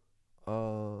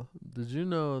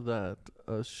that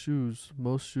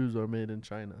most shoes are made in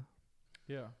China?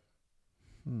 Yeah.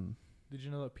 Did you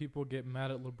know that people get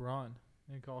mad at LeBron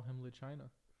and call him Le China?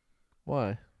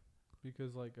 Why?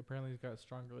 Because, like, apparently he's got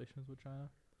strong relations with China.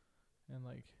 And,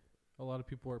 like, a lot of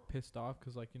people are pissed off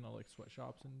because, like, you know, like,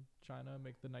 sweatshops in China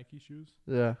make the Nike shoes.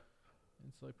 Yeah.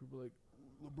 And so, like, people are like,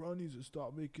 LeBron needs to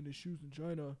stop making his shoes in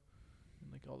China.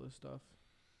 And, like, all this stuff.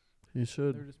 He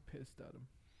should. They're just pissed at him.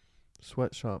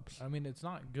 Sweatshops. I mean, it's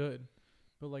not good.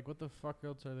 But, like, what the fuck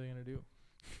else are they going to do?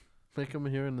 Make them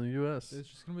here in the U.S. It's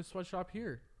just going to be a sweatshop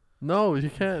here. No, you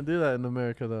can't do that in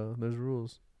America, though. There's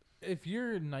rules. If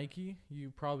you're Nike,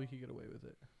 you probably could get away with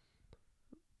it.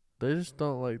 They just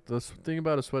don't like... The thing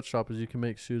about a sweatshop is you can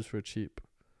make shoes for cheap.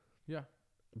 Yeah.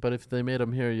 But if they made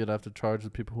them here, you'd have to charge the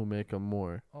people who make them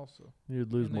more. Also.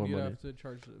 You'd lose and then more you'd money. have to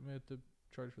charge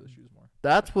for the shoes more.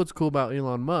 That's what's cool about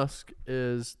Elon Musk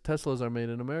is Teslas are made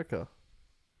in America.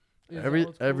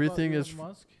 Everything is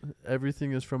Musk?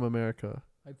 Everything is from America.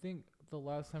 I think the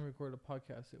last time we recorded a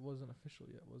podcast, it wasn't official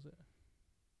yet, was it?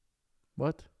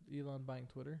 What? Elon buying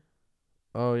Twitter.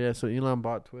 Oh yeah, so Elon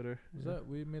bought Twitter. Was that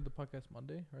we made the podcast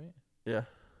Monday, right? Yeah.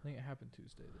 I think it happened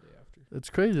Tuesday, the day after. It's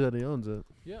crazy that he owns it.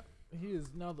 Yeah, he is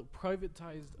now the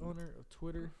privatized owner of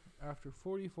Twitter after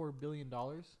 $44 billion.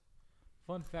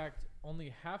 Fun fact: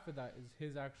 only half of that is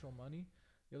his actual money.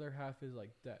 The other half is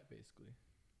like debt, basically.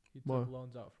 He took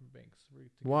loans out from banks.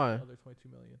 To Why? Get another 22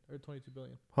 million or 22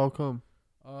 billion. How come?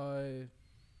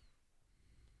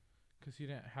 Because he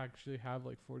didn't actually have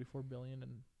like 44 billion in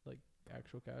like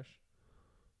actual cash.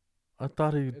 I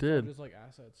thought he It's did. all just like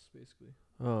assets, basically.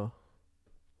 Oh.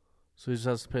 So he just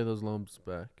has to pay those loans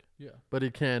back. Yeah. But he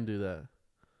can do that.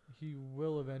 He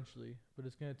will eventually, but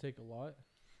it's gonna take a lot,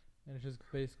 and it's just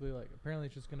basically like apparently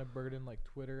it's just gonna burden like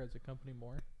Twitter as a company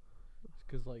more,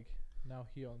 because like now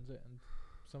he owns it, and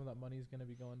some of that money is gonna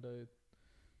be going to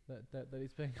that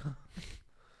he's paying off.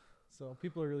 So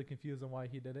people are really confused on why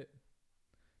he did it.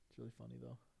 It's really funny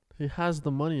though. He has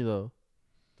the money though.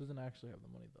 Doesn't actually have the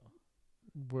money though.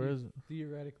 Where He is it?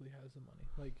 Theoretically has the money.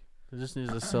 Like He just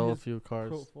needs to sell a his few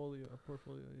cars. portfolio,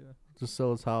 yeah. Just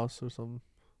sell his house or something.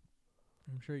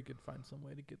 I'm sure he could find some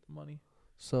way to get the money.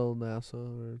 Sell NASA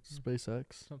or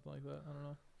SpaceX. Something like that. I don't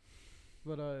know.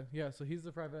 But yeah, so he's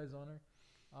the privatized owner.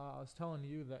 I was telling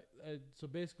you that. So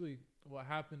basically, what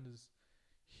happened is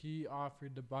he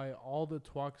offered to buy all the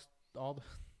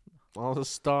All the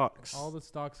stocks. all the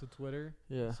stocks of Twitter.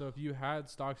 Yeah. So if you had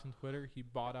stocks in Twitter, he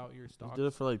bought out your He stocks. did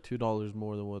it for like $2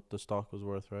 more than what the stock was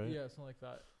worth, right? Yeah, something like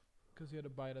that. Because he had to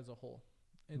buy it as a whole,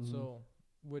 and Mhm. so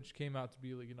which came out to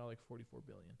be like like 44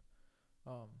 billion.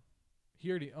 He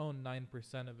already owned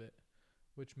 9% of it,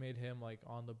 which made him like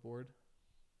on the board.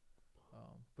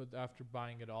 But after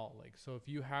buying it all, like, so if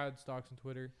you had stocks in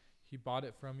Twitter, he bought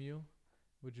it from you,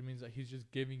 which means that he's just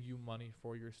giving you money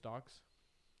for your stocks.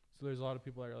 So there's a lot of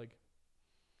people that are like,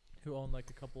 who own like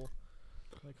a couple,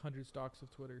 like 100 stocks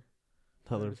of Twitter.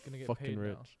 Now They're they're just gonna get fucking paid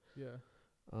rich. now.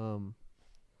 Yeah.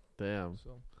 Damn.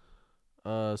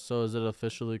 So So is it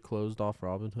officially closed off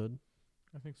Robinhood?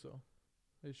 I think so.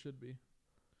 It should be.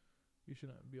 You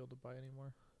shouldn't be able to buy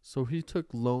anymore. So he took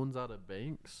loans out of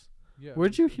banks? Yeah.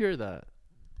 Where'd you hear that?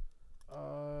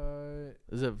 Uh,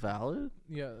 Is it valid?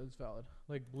 yeah, it's valid.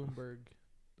 Like Bloomberg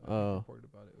reported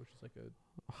about it, which is like a.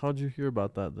 How'd you hear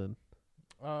about that then?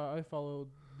 I followed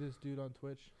this dude on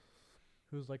Twitch,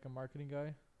 who's like a marketing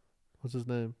guy, What's his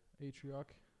name? Atrioc.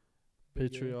 Big A.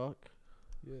 Patrioc?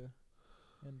 Yeah,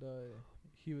 and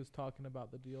he was talking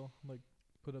about the deal, like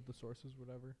put up the sources,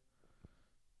 whatever,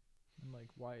 and like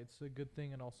why it's a good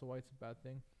thing and also why it's a bad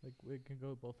thing. Like it can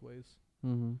go both ways,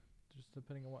 Mm-hmm. just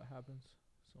depending on what happens.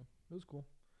 So it was cool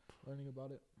learning about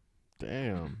it.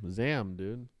 Damn. Zam,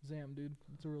 dude. Zam, dude.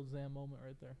 It's a real Zam moment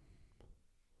right there.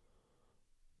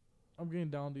 I'm getting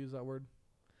down to use that word.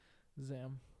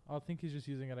 Zam. I think he's just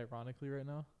using it ironically right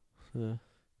now, Yeah.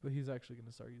 but he's actually going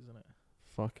to start using it.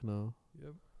 Fuck no.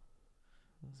 Yep.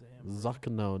 Zam. Zuck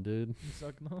no, dude.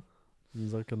 Zuck no.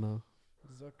 Zuck no.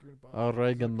 Zuckerberg.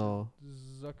 Oregano.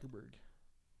 Zuckerberg.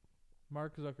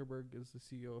 Mark Zuckerberg is the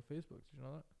CEO of Facebook. Did you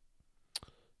know that?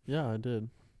 Yeah,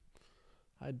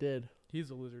 I did. He's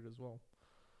a lizard as well.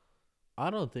 I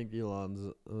don't think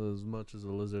Elon's as much as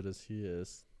a lizard as he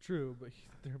is. True, but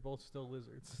they're both still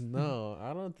lizards. No,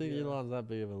 I don't think Yeah. Elon's that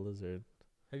big of a lizard.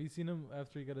 Have you seen him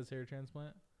after he got his hair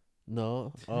transplant?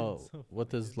 No. Oh, So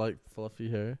with funny, his dude. like fluffy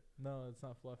hair. No, it's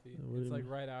not fluffy. What do It's you like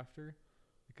mean? right after,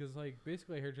 because like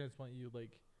basically a hair transplant, you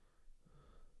like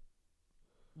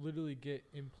literally get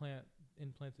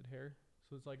implanted hair.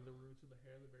 So it's like the roots of the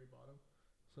hair, the very bottom,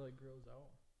 so it like grows out.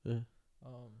 Yeah.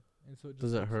 And so it just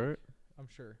Does it looks like- hurt? I'm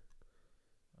sure.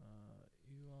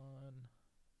 Elon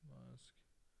Musk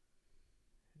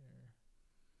hair.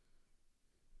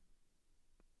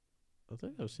 I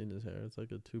think I've seen his hair. It's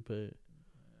like a toupee.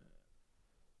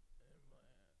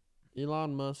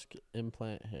 Elon Musk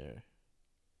implant hair.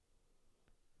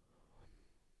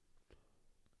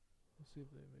 Let's see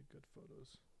if they make good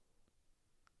photos.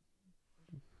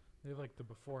 They have like the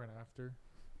before and after,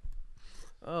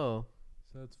 Oh,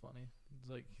 so that's funny. It's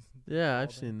like yeah, I've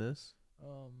balding. seen this.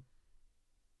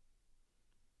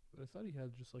 But I thought he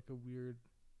had just like a weird,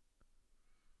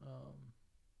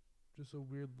 just a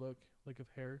weird look like of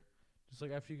hair. Just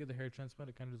like after you get the hair transplant,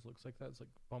 it kind of just looks like that. It's like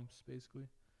bumps basically.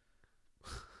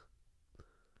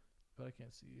 But I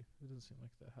can't see. It doesn't seem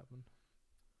like that happened.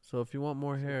 So if you want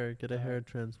more So, hair, get a hair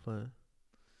transplant.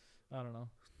 I don't know.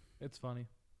 It's funny.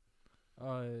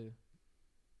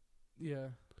 Yeah.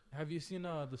 Have you seen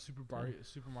the Super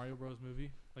Mario Bros.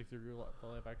 Movie, like the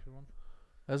live action one?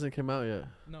 Hasn't come out yet.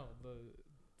 No,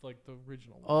 the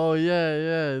original one. Oh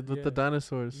yeah, with Yeah. the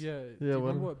dinosaurs. Yeah. Yeah, Do you what-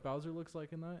 remember what Bowser looks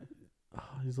like in that?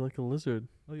 Oh, he's like a lizard.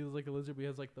 Well, he was like a lizard, but he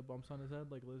has like the bumps on his head,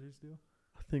 like lizards do.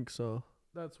 I think so.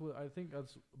 That's what I think.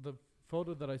 That's the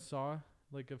photo that I saw,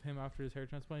 like of him after his hair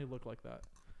transplant. He looked like that.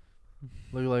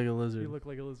 Look like a He lizard. looked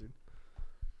like a lizard.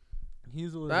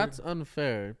 He's a lizard. That's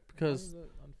unfair Why is because that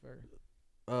unfair.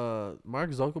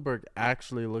 Mark Zuckerberg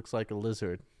actually looks like a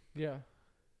lizard, Yeah,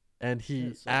 and Yeah, he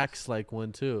it sucks. acts like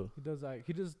one too. he does act.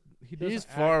 He doesn't He's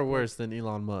act far like- worse than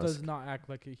Elon Musk. Does not act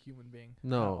like a human being. at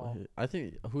No, all. I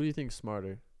think. Who do you think's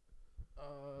smarter?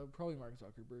 Probably Mark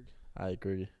Zuckerberg. I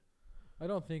agree. I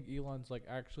don't think Elon's like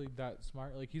actually that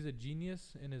smart. Like he's a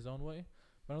genius in his own way,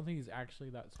 but I don't think he's actually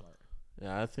that smart.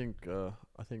 Yeah, I think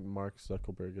Mark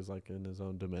Zuckerberg is like in his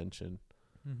own dimension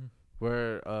Mm-hmm.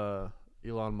 where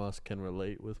Elon Musk can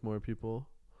relate with more people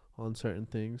on certain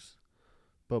things,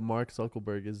 but Mark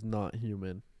Zuckerberg is not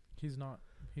human. He's not.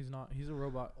 He's not. He's a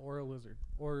robot or a lizard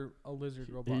or a lizard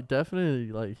robot. He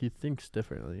definitely he thinks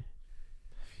differently.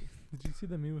 Did you see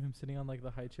the meme of him sitting on like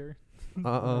the high chair?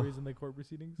 Uh-uh. When he's in the court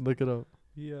proceedings. Look it up.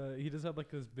 He just had like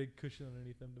this big cushion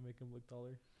underneath him to make him look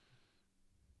taller.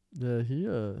 Yeah,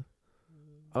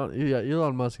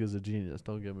 Elon Musk is a genius.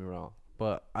 Don't get me wrong,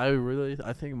 but I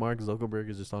think Mark Zuckerberg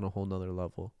is just on a whole nother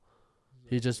level.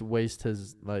 He just wastes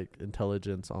his like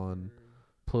intelligence on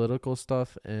political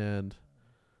stuff and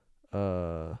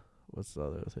what's the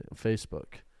other thing?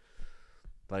 Facebook.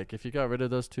 Like if you got rid of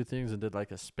those two things and did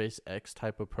like a SpaceX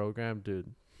type of program,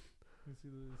 dude. You see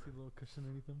the little cushion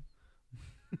underneath him?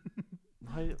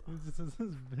 Why? It's just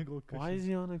this big old cushion. Why is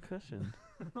he on a cushion?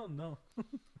 I don't know.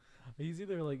 He's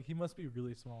either like he must be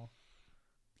really small.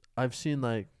 I've seen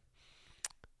like.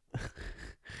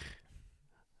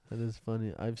 That is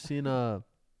funny. I've seen If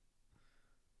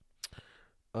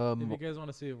you guys want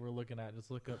to see what we're looking at,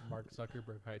 just look up Mark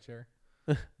Zuckerberg high chair,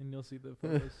 and you'll see the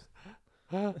photos.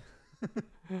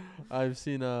 I've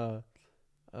seen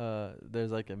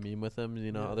there's like a meme with him,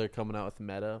 you know, Yeah. they're coming out with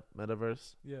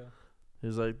metaverse. Yeah.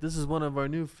 He's like, this is one of our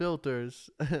new filters.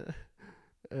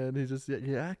 And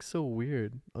he acts so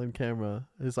weird on camera.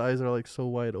 His eyes are like so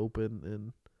wide open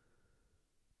and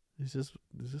he's just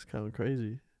kind of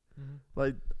crazy. Mm-hmm.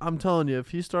 Like I'm telling you,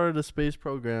 if he started a space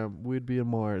program, we'd be in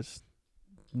Mars.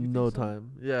 You think No so?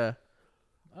 time. Yeah.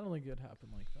 I don't think it'd happen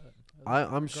like that.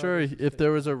 I'm sure Regardless of if state.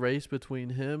 there was a race between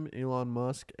him, Elon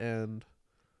Musk, and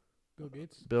Bill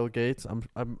Gates. Bill Gates, Bill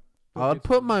I'd Gates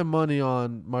put would- my money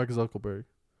on Mark Zuckerberg.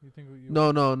 You think you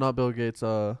No, not Bill Gates.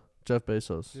 Jeff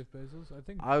Bezos. Jeff Bezos? I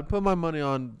think. I would put my money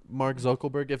on Mark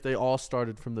Zuckerberg if they all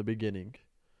started from the beginning.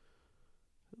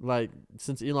 Like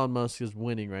since Elon Musk is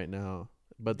winning right now,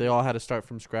 but they all had to start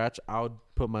from scratch, I would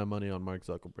put my money on Mark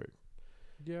Zuckerberg.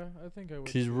 Yeah, I think I would.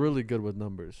 'Cause he's too. really good with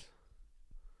numbers.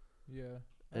 Yeah.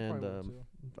 I And probably would too.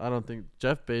 I don't think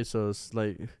Jeff Bezos,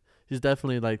 like, he's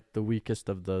definitely like the weakest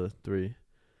of the three.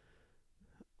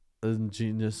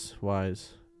 Genius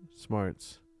wise,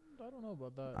 smarts. I don't know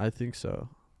about that. I think so.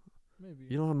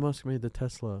 Maybe. Elon Musk made the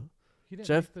Tesla. He didn't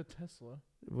Jeff- make the Tesla.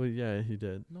 Well, yeah, he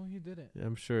did. No, he didn't. Yeah,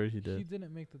 I'm sure he He did.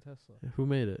 didn't make the Tesla. Who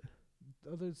made it?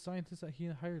 The other scientists that he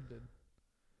hired did.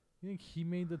 You think he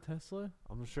made the Tesla?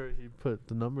 I'm sure he put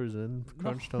the numbers in,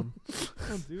 crunched them.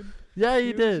 No, dude. Yeah, he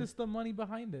It was did. just the money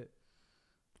behind it.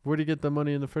 Where'd he get the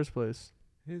money in the first place?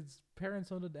 His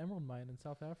parents owned an emerald mine in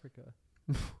South Africa.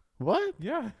 What?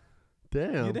 Yeah.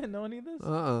 Damn. You didn't know any of this?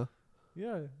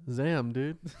 Yeah. Zam,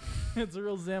 dude. It's a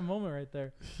real Zam moment right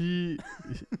there. He.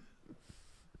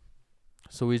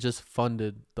 So we just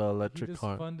funded the He electric just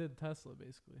car. funded Tesla,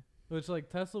 basically. Which, like,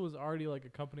 Tesla was already, like, a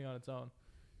company on its own.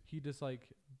 He just, like,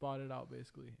 bought it out,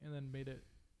 basically, and then made it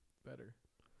better.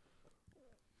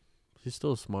 He's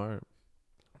still smart.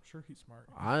 I'm sure he's smart.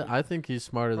 I think he's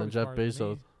smarter than Jeff Probably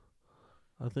smarter Bezos.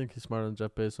 than I think he's smarter than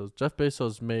Jeff Bezos. Jeff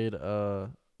Bezos made a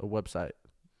website.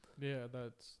 me. Yeah,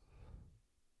 that's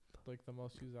like the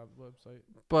most used website.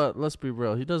 But let's be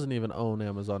real. He doesn't even own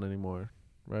Amazon anymore,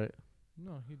 right?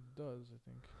 No, he does. I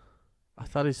think. I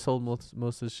thought he sold most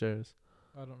of his shares.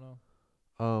 I don't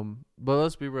know. But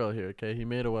let's be real here, okay? He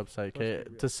made a website, Let's be okay,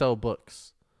 real. to sell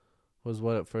books. Was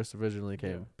what it first originally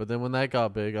came. Yeah. But then when that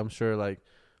got big, I'm sure like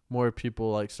more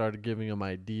people like started giving him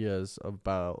ideas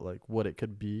about like what it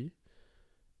could be,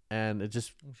 and it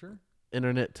just I'm sure.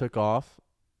 internet took off.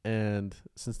 And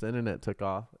since the internet took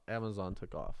off, Amazon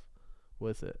took off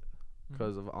with it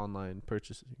because of online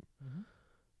purchasing.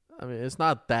 I mean, it's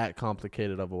not that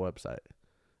complicated of a website.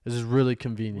 It's just really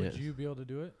convenient. Would you be able to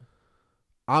do it?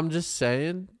 I'm just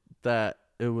saying that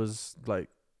it was like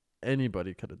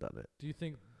anybody could have done it. Do you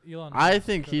think Elon? I Musk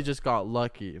think he could've? just got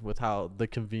lucky with how the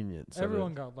convenience.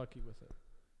 Everyone of it. got lucky with it.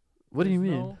 What do you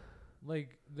There's mean? No,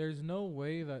 like, there's no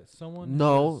way that someone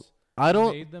No, who's I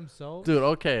don't, made themselves dude.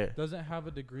 Okay, doesn't have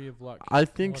a degree of luck. I in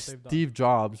think what they've done. Steve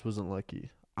Jobs wasn't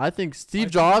lucky. I think Steve think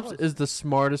he Jobs was. is the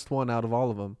smartest one out of all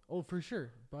of them. Oh, for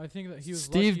sure. But I think that he was.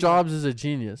 Steve lucky Jobs is a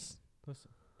genius. Listen.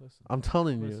 I'm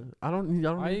telling you. Listen. I don't.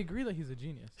 I agree that he's a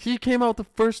genius. He came out with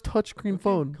the first touchscreen Okay,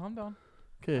 phone. Calm down.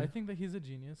 Okay. I think that he's a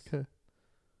genius. 'Kay.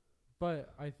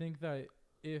 But I think that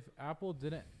if Apple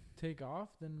didn't take off,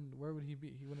 then where would he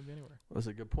be? He wouldn't be anywhere. That's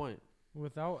a good point.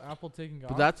 Without Apple taking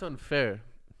But off. that's unfair.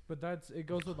 But it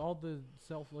goes with all the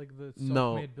self-made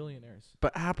No. billionaires.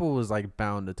 But Apple was like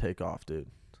bound to take off,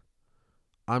 dude.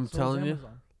 I'm So is telling you.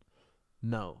 Amazon.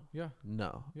 No. Yeah.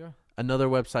 No. Yeah. Another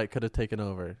website could have taken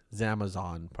over.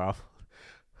 Zamazon, probably.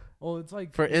 Oh, it's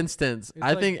like For instance, it's I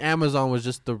like- think Amazon was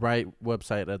just the right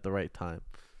website at the right time.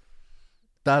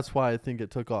 That's why I think it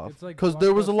took off. It's like Because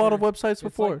there was a lot of Blockbuster. websites it's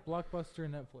before. like Blockbuster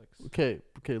and Netflix. Okay,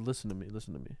 listen to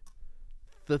me.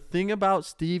 The thing about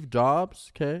Steve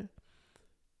Jobs, okay,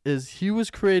 is he was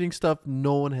creating stuff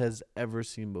no one has ever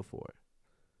seen before.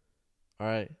 All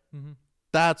right? Mm-hmm.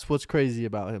 That's what's crazy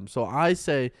about him. So I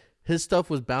say his stuff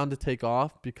was bound to take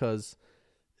off because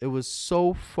it was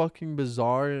so fucking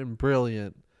bizarre and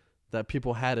brilliant that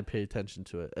people had to pay attention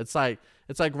to it. It's like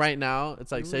right now,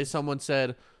 it's like say someone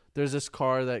said there's this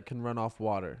car that can run off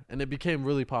water and it became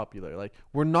really popular. Like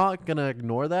we're not going to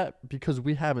ignore that because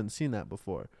we haven't seen that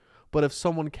before. But if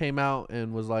someone came out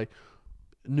and was like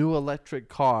new electric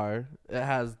car, it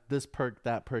has this perk,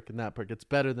 that perk and that perk. It's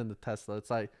better than the Tesla. It's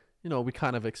like, you know, we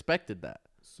kind of expected that.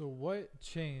 So what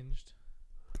changed?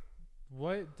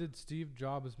 What did Steve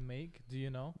Jobs make? Do you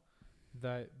know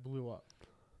that blew up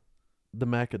The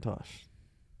Macintosh.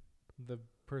 the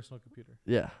personal computer?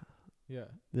 Yeah. Yeah.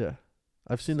 Yeah.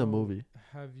 I've seen the So, movie.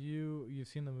 Have you've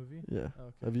seen the movie? Yeah.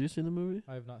 Okay. Have you seen the movie?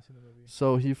 I have not seen the movie.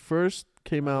 So he first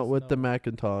came I out just with the know.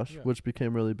 Macintosh, Yeah. which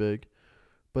became really big.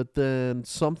 But then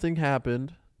something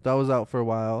happened. That was out for a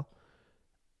while.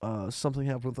 Something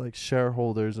happened with like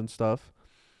shareholders and stuff.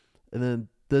 And then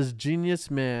this genius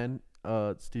man,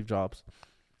 Steve Jobs,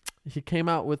 he came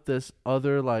out with this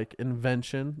other like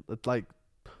invention that's like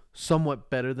somewhat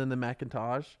better than the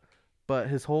Macintosh. But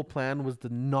his whole plan was to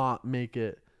not make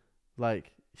it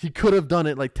like he could have done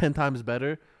it like 10 times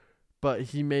better. But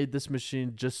he made this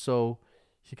machine just so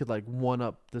he could like one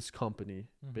up this company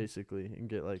Mhm. basically and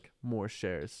get like more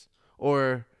shares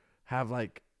or have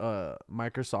like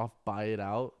Microsoft buy it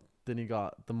out. Then he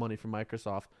got the money from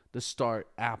Microsoft to start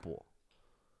Apple.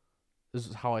 This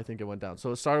is how I think it went down.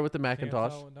 So it started with the Think that's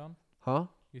Macintosh. how it went down? Huh?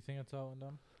 You think that's how it went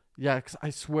down? Yeah, 'cause I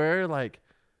swear like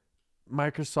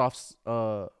Microsoft's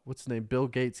what's his name? Bill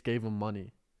Gates gave him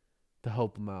money to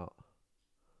help him out.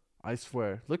 I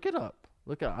swear. Look it up.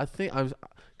 I think I was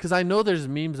cuz I know there's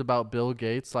memes about Bill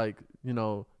Gates like, you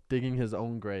know, digging his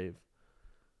own grave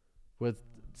with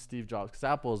Steve Jobs cuz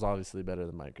Apple is obviously better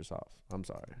than Microsoft. I'm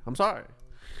sorry.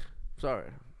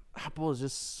 Apple is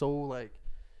just so like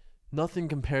nothing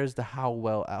compares to how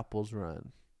well Apple's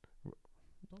run.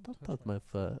 Don't touch my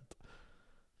foot.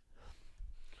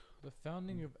 The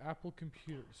founding of Apple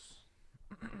Computers.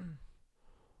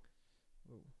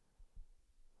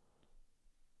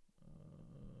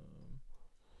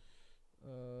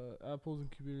 Apples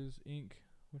and Computers Inc.,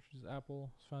 which is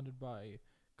Apple, is founded by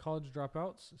college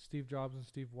dropouts Steve Jobs and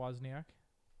Steve Wozniak.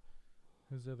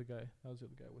 Who's the other guy? That was the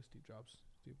other guy with Steve Jobs,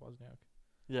 Steve Wozniak.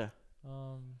 Yeah.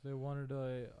 They wanted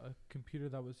a computer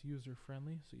that was user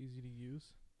friendly, so easy to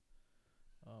use.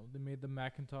 They made the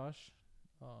Macintosh,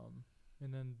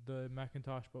 and then the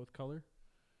Macintosh but with color.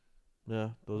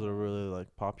 Yeah, those are really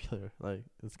like popular. Like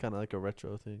it's kind of like a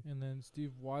retro thing. And then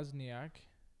Steve Wozniak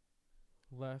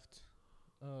left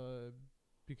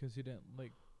because he didn't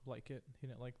like it. He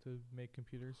didn't like to make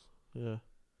computers. Yeah.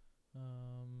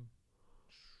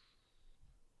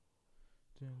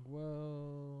 Doing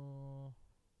well.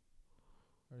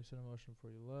 Already said emotion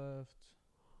before you left.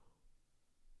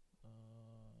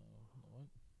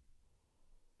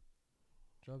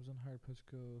 Jobs unhired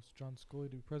PepsiCo. John Scully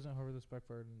to be president. However, this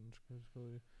backfired. And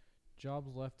Scully.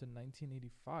 Jobs left in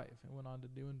 1985 and went on to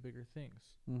doing bigger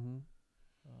things. Mm-hmm.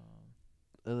 Um,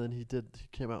 And then he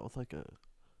came out with like a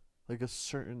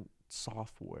certain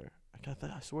software.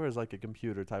 I swear it's like a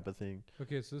computer type of thing.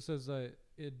 okay, so this says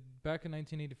back in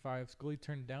 1985, Scully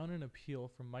turned down an appeal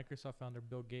from Microsoft founder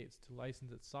Bill Gates to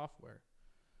license its software.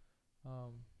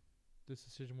 This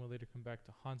decision will later come back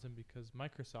to haunt him because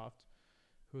Microsoft,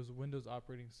 whose Windows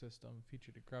operating system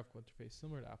featured a graphical interface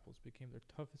similar to Apple's, became their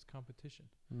toughest competition.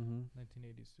 Mm-hmm.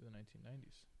 1980s to the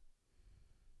 1990s.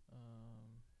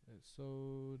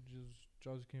 So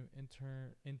Jobs became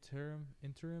interim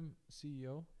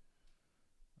CEO,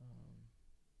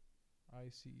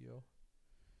 ICEO.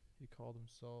 He called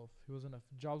himself.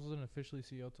 Jobs wasn't officially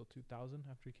CEO till 2000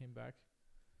 after he came back.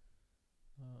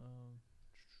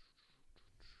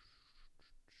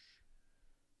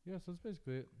 Yeah, so that's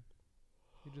basically it.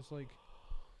 He just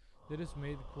they just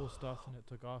made the cool stuff and it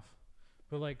took off.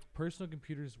 But like personal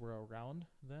computers were around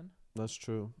then. That's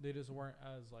true. They just weren't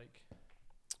as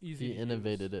easy. He to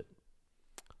innovated use. it.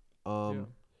 Yeah.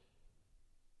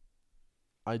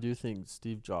 I do think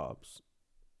Steve Jobs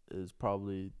is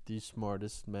probably the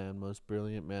smartest man, most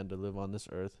brilliant man to live on this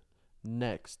earth,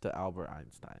 next to Albert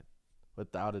Einstein,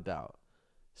 without a doubt.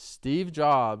 Steve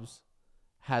Jobs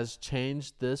has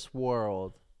changed this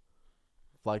world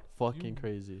like fucking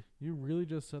crazy. You really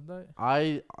just said that?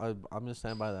 I'm gonna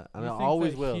stand by that, and You I think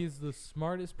always that will. He's the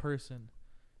smartest person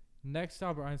next to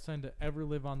Albert Einstein to ever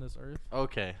live on this earth.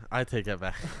 Okay, I take it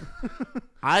back.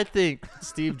 I think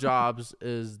Steve Jobs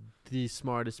is the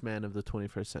smartest man of the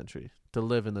 21st century to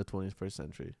live in the 21st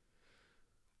century.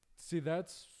 See,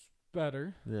 that's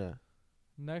better. Yeah.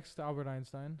 Next to Albert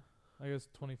Einstein, I guess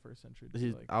 21st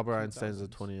century. Albert Einstein's the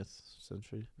 2000s. 20th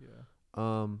century.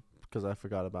 Yeah. Because I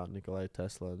forgot about Nikola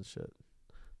Tesla and shit.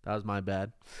 That was my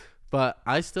bad. But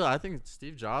I think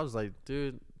Steve Jobs,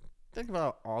 dude, think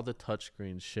about all the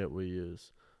touchscreen shit we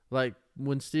use. Like,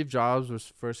 when Steve Jobs was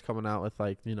first coming out with, the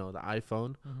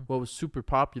iPhone, what was super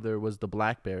popular was the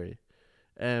BlackBerry.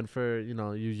 And for, you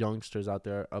youngsters out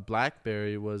there, a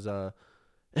BlackBerry was it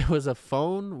was a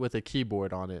phone with a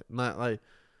keyboard on it. Not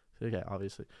okay,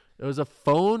 obviously. It was a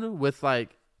phone with,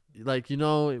 like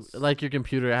your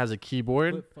computer has a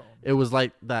keyboard. Flip phone. It was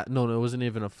like that. No, it wasn't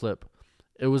even a flip.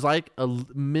 It was like a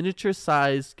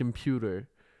miniature-sized computer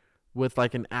with,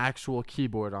 an actual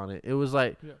keyboard on it. It was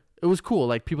It was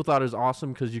cool. People thought it was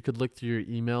awesome because you could look through your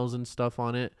emails and stuff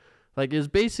on it. It was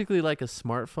basically like a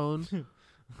smartphone.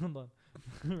 Hold on.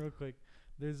 Real quick.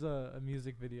 There's a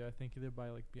music video, I think, either by,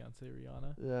 Beyonce or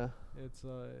Rihanna. Yeah. It's,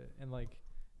 and,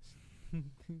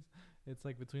 it's,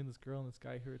 between this girl and this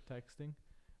guy who are texting.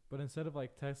 But instead of,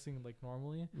 texting,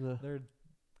 normally, Yeah. they're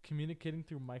communicating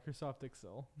through Microsoft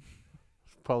Excel.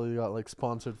 Probably got,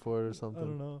 sponsored for it or something. I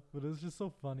don't know. But it was just so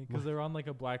funny because they're on,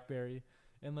 a BlackBerry.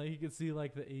 And, you could see,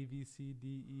 the A, B, C,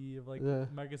 D, E of, Yeah.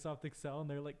 Microsoft Excel. And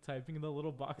they're, typing in the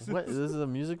little boxes. What? This is a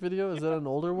music video? Is that an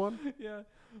older one? Yeah.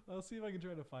 I'll see if I can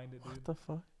try to find it, dude. What the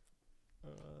fuck?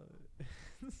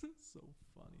 This is so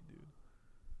funny, dude.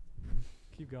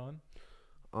 Keep going.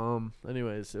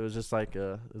 Anyways, it was just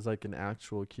an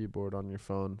actual keyboard on your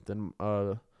phone. Then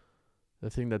the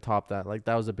thing that topped that,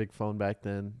 that was a big phone back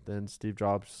then. Then Steve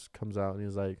Jobs comes out and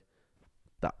he's like,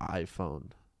 the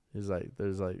iPhone. He's like,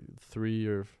 there's 3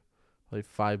 or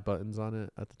 5 buttons on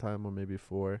it at the time, or maybe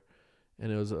 4.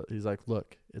 And it was he's like,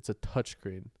 look, it's a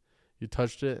touchscreen. You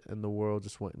touched it and the world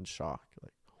just went in shock.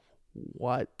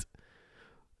 What?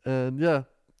 And yeah.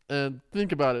 And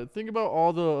think about it. Think about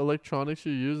all the electronics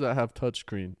you use that have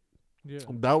touchscreen. Yeah.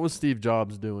 That was Steve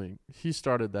Jobs doing. He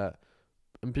started that.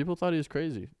 And people thought he was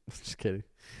crazy. Just kidding.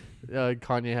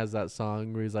 Kanye has that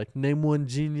song where he's like, name one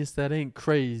genius that ain't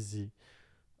crazy.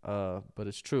 But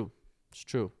it's true. It's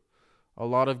true. A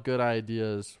lot of good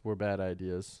ideas were bad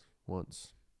ideas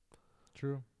once.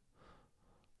 True.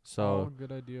 So all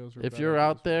good ideas were if bad you're ideas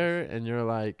out there and you're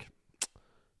like,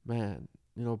 man,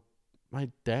 my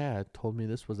dad told me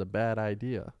this was a bad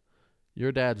idea.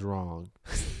 Your dad's wrong.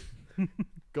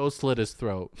 Go slit his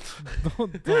throat.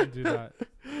 Don't do that.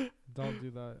 Don't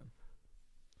do that.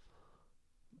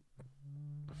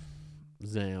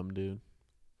 Zam, dude.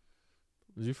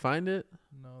 Did you find it?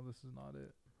 No, this is not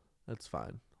it. That's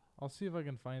fine. I'll see if I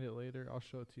can find it later. I'll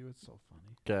show it to you. It's so funny.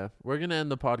 Okay. We're going to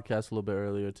end the podcast a little bit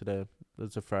earlier today.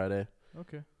 It's a Friday.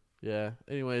 Okay. Yeah.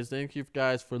 Anyways, thank you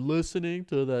guys for listening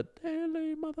to the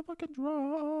daily motherfucking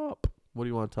drop. What do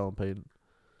you want to tell them, Peyton?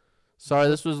 Sorry,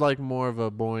 this was more of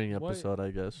a boring episode,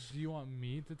 I guess. Do you want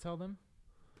me to tell them?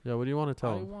 Yeah, what do you want to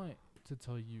tell I them? want to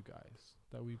tell you guys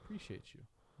that we appreciate you.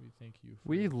 We thank you. For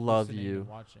We love listening you. and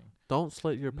watching. Don't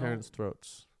slit your No. parents'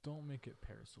 throats. Don't make it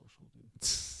parasocial,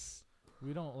 dude.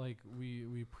 We don't like.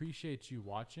 We appreciate you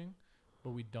watching,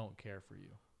 but we don't care for you.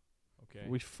 Okay.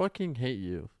 We fucking hate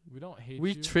you. We don't hate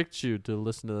We you. tricked you to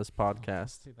listen to this Oh, don't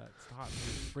podcast. say that. Stop.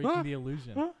 You're breaking the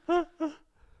illusion.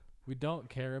 We don't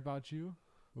care about you,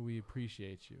 but we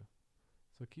appreciate you.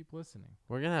 So keep listening.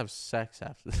 We're gonna have sex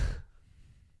after this.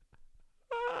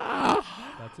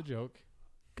 That's a joke.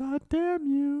 God damn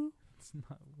you. It's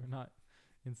not. We're not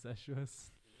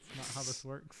incestuous. It's not how this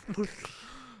works.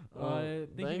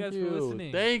 Thank you guys for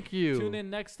listening. Thank you. Tune in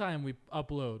next time we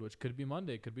upload, which could be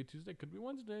Monday, could be Tuesday, could be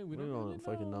Wednesday. We don't really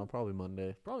fucking know. Probably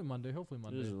Monday. Probably Monday. Hopefully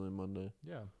Monday. Usually Monday.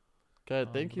 Yeah. Okay,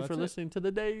 thank you that's for it. listening to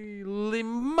the daily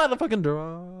motherfucking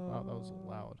drop. Wow, that was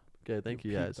loud. Okay, thank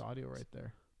you guys. Peaked audio right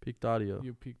there. Peaked audio.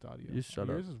 You peaked audio. You shut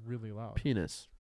Yours up. is really loud. Penis.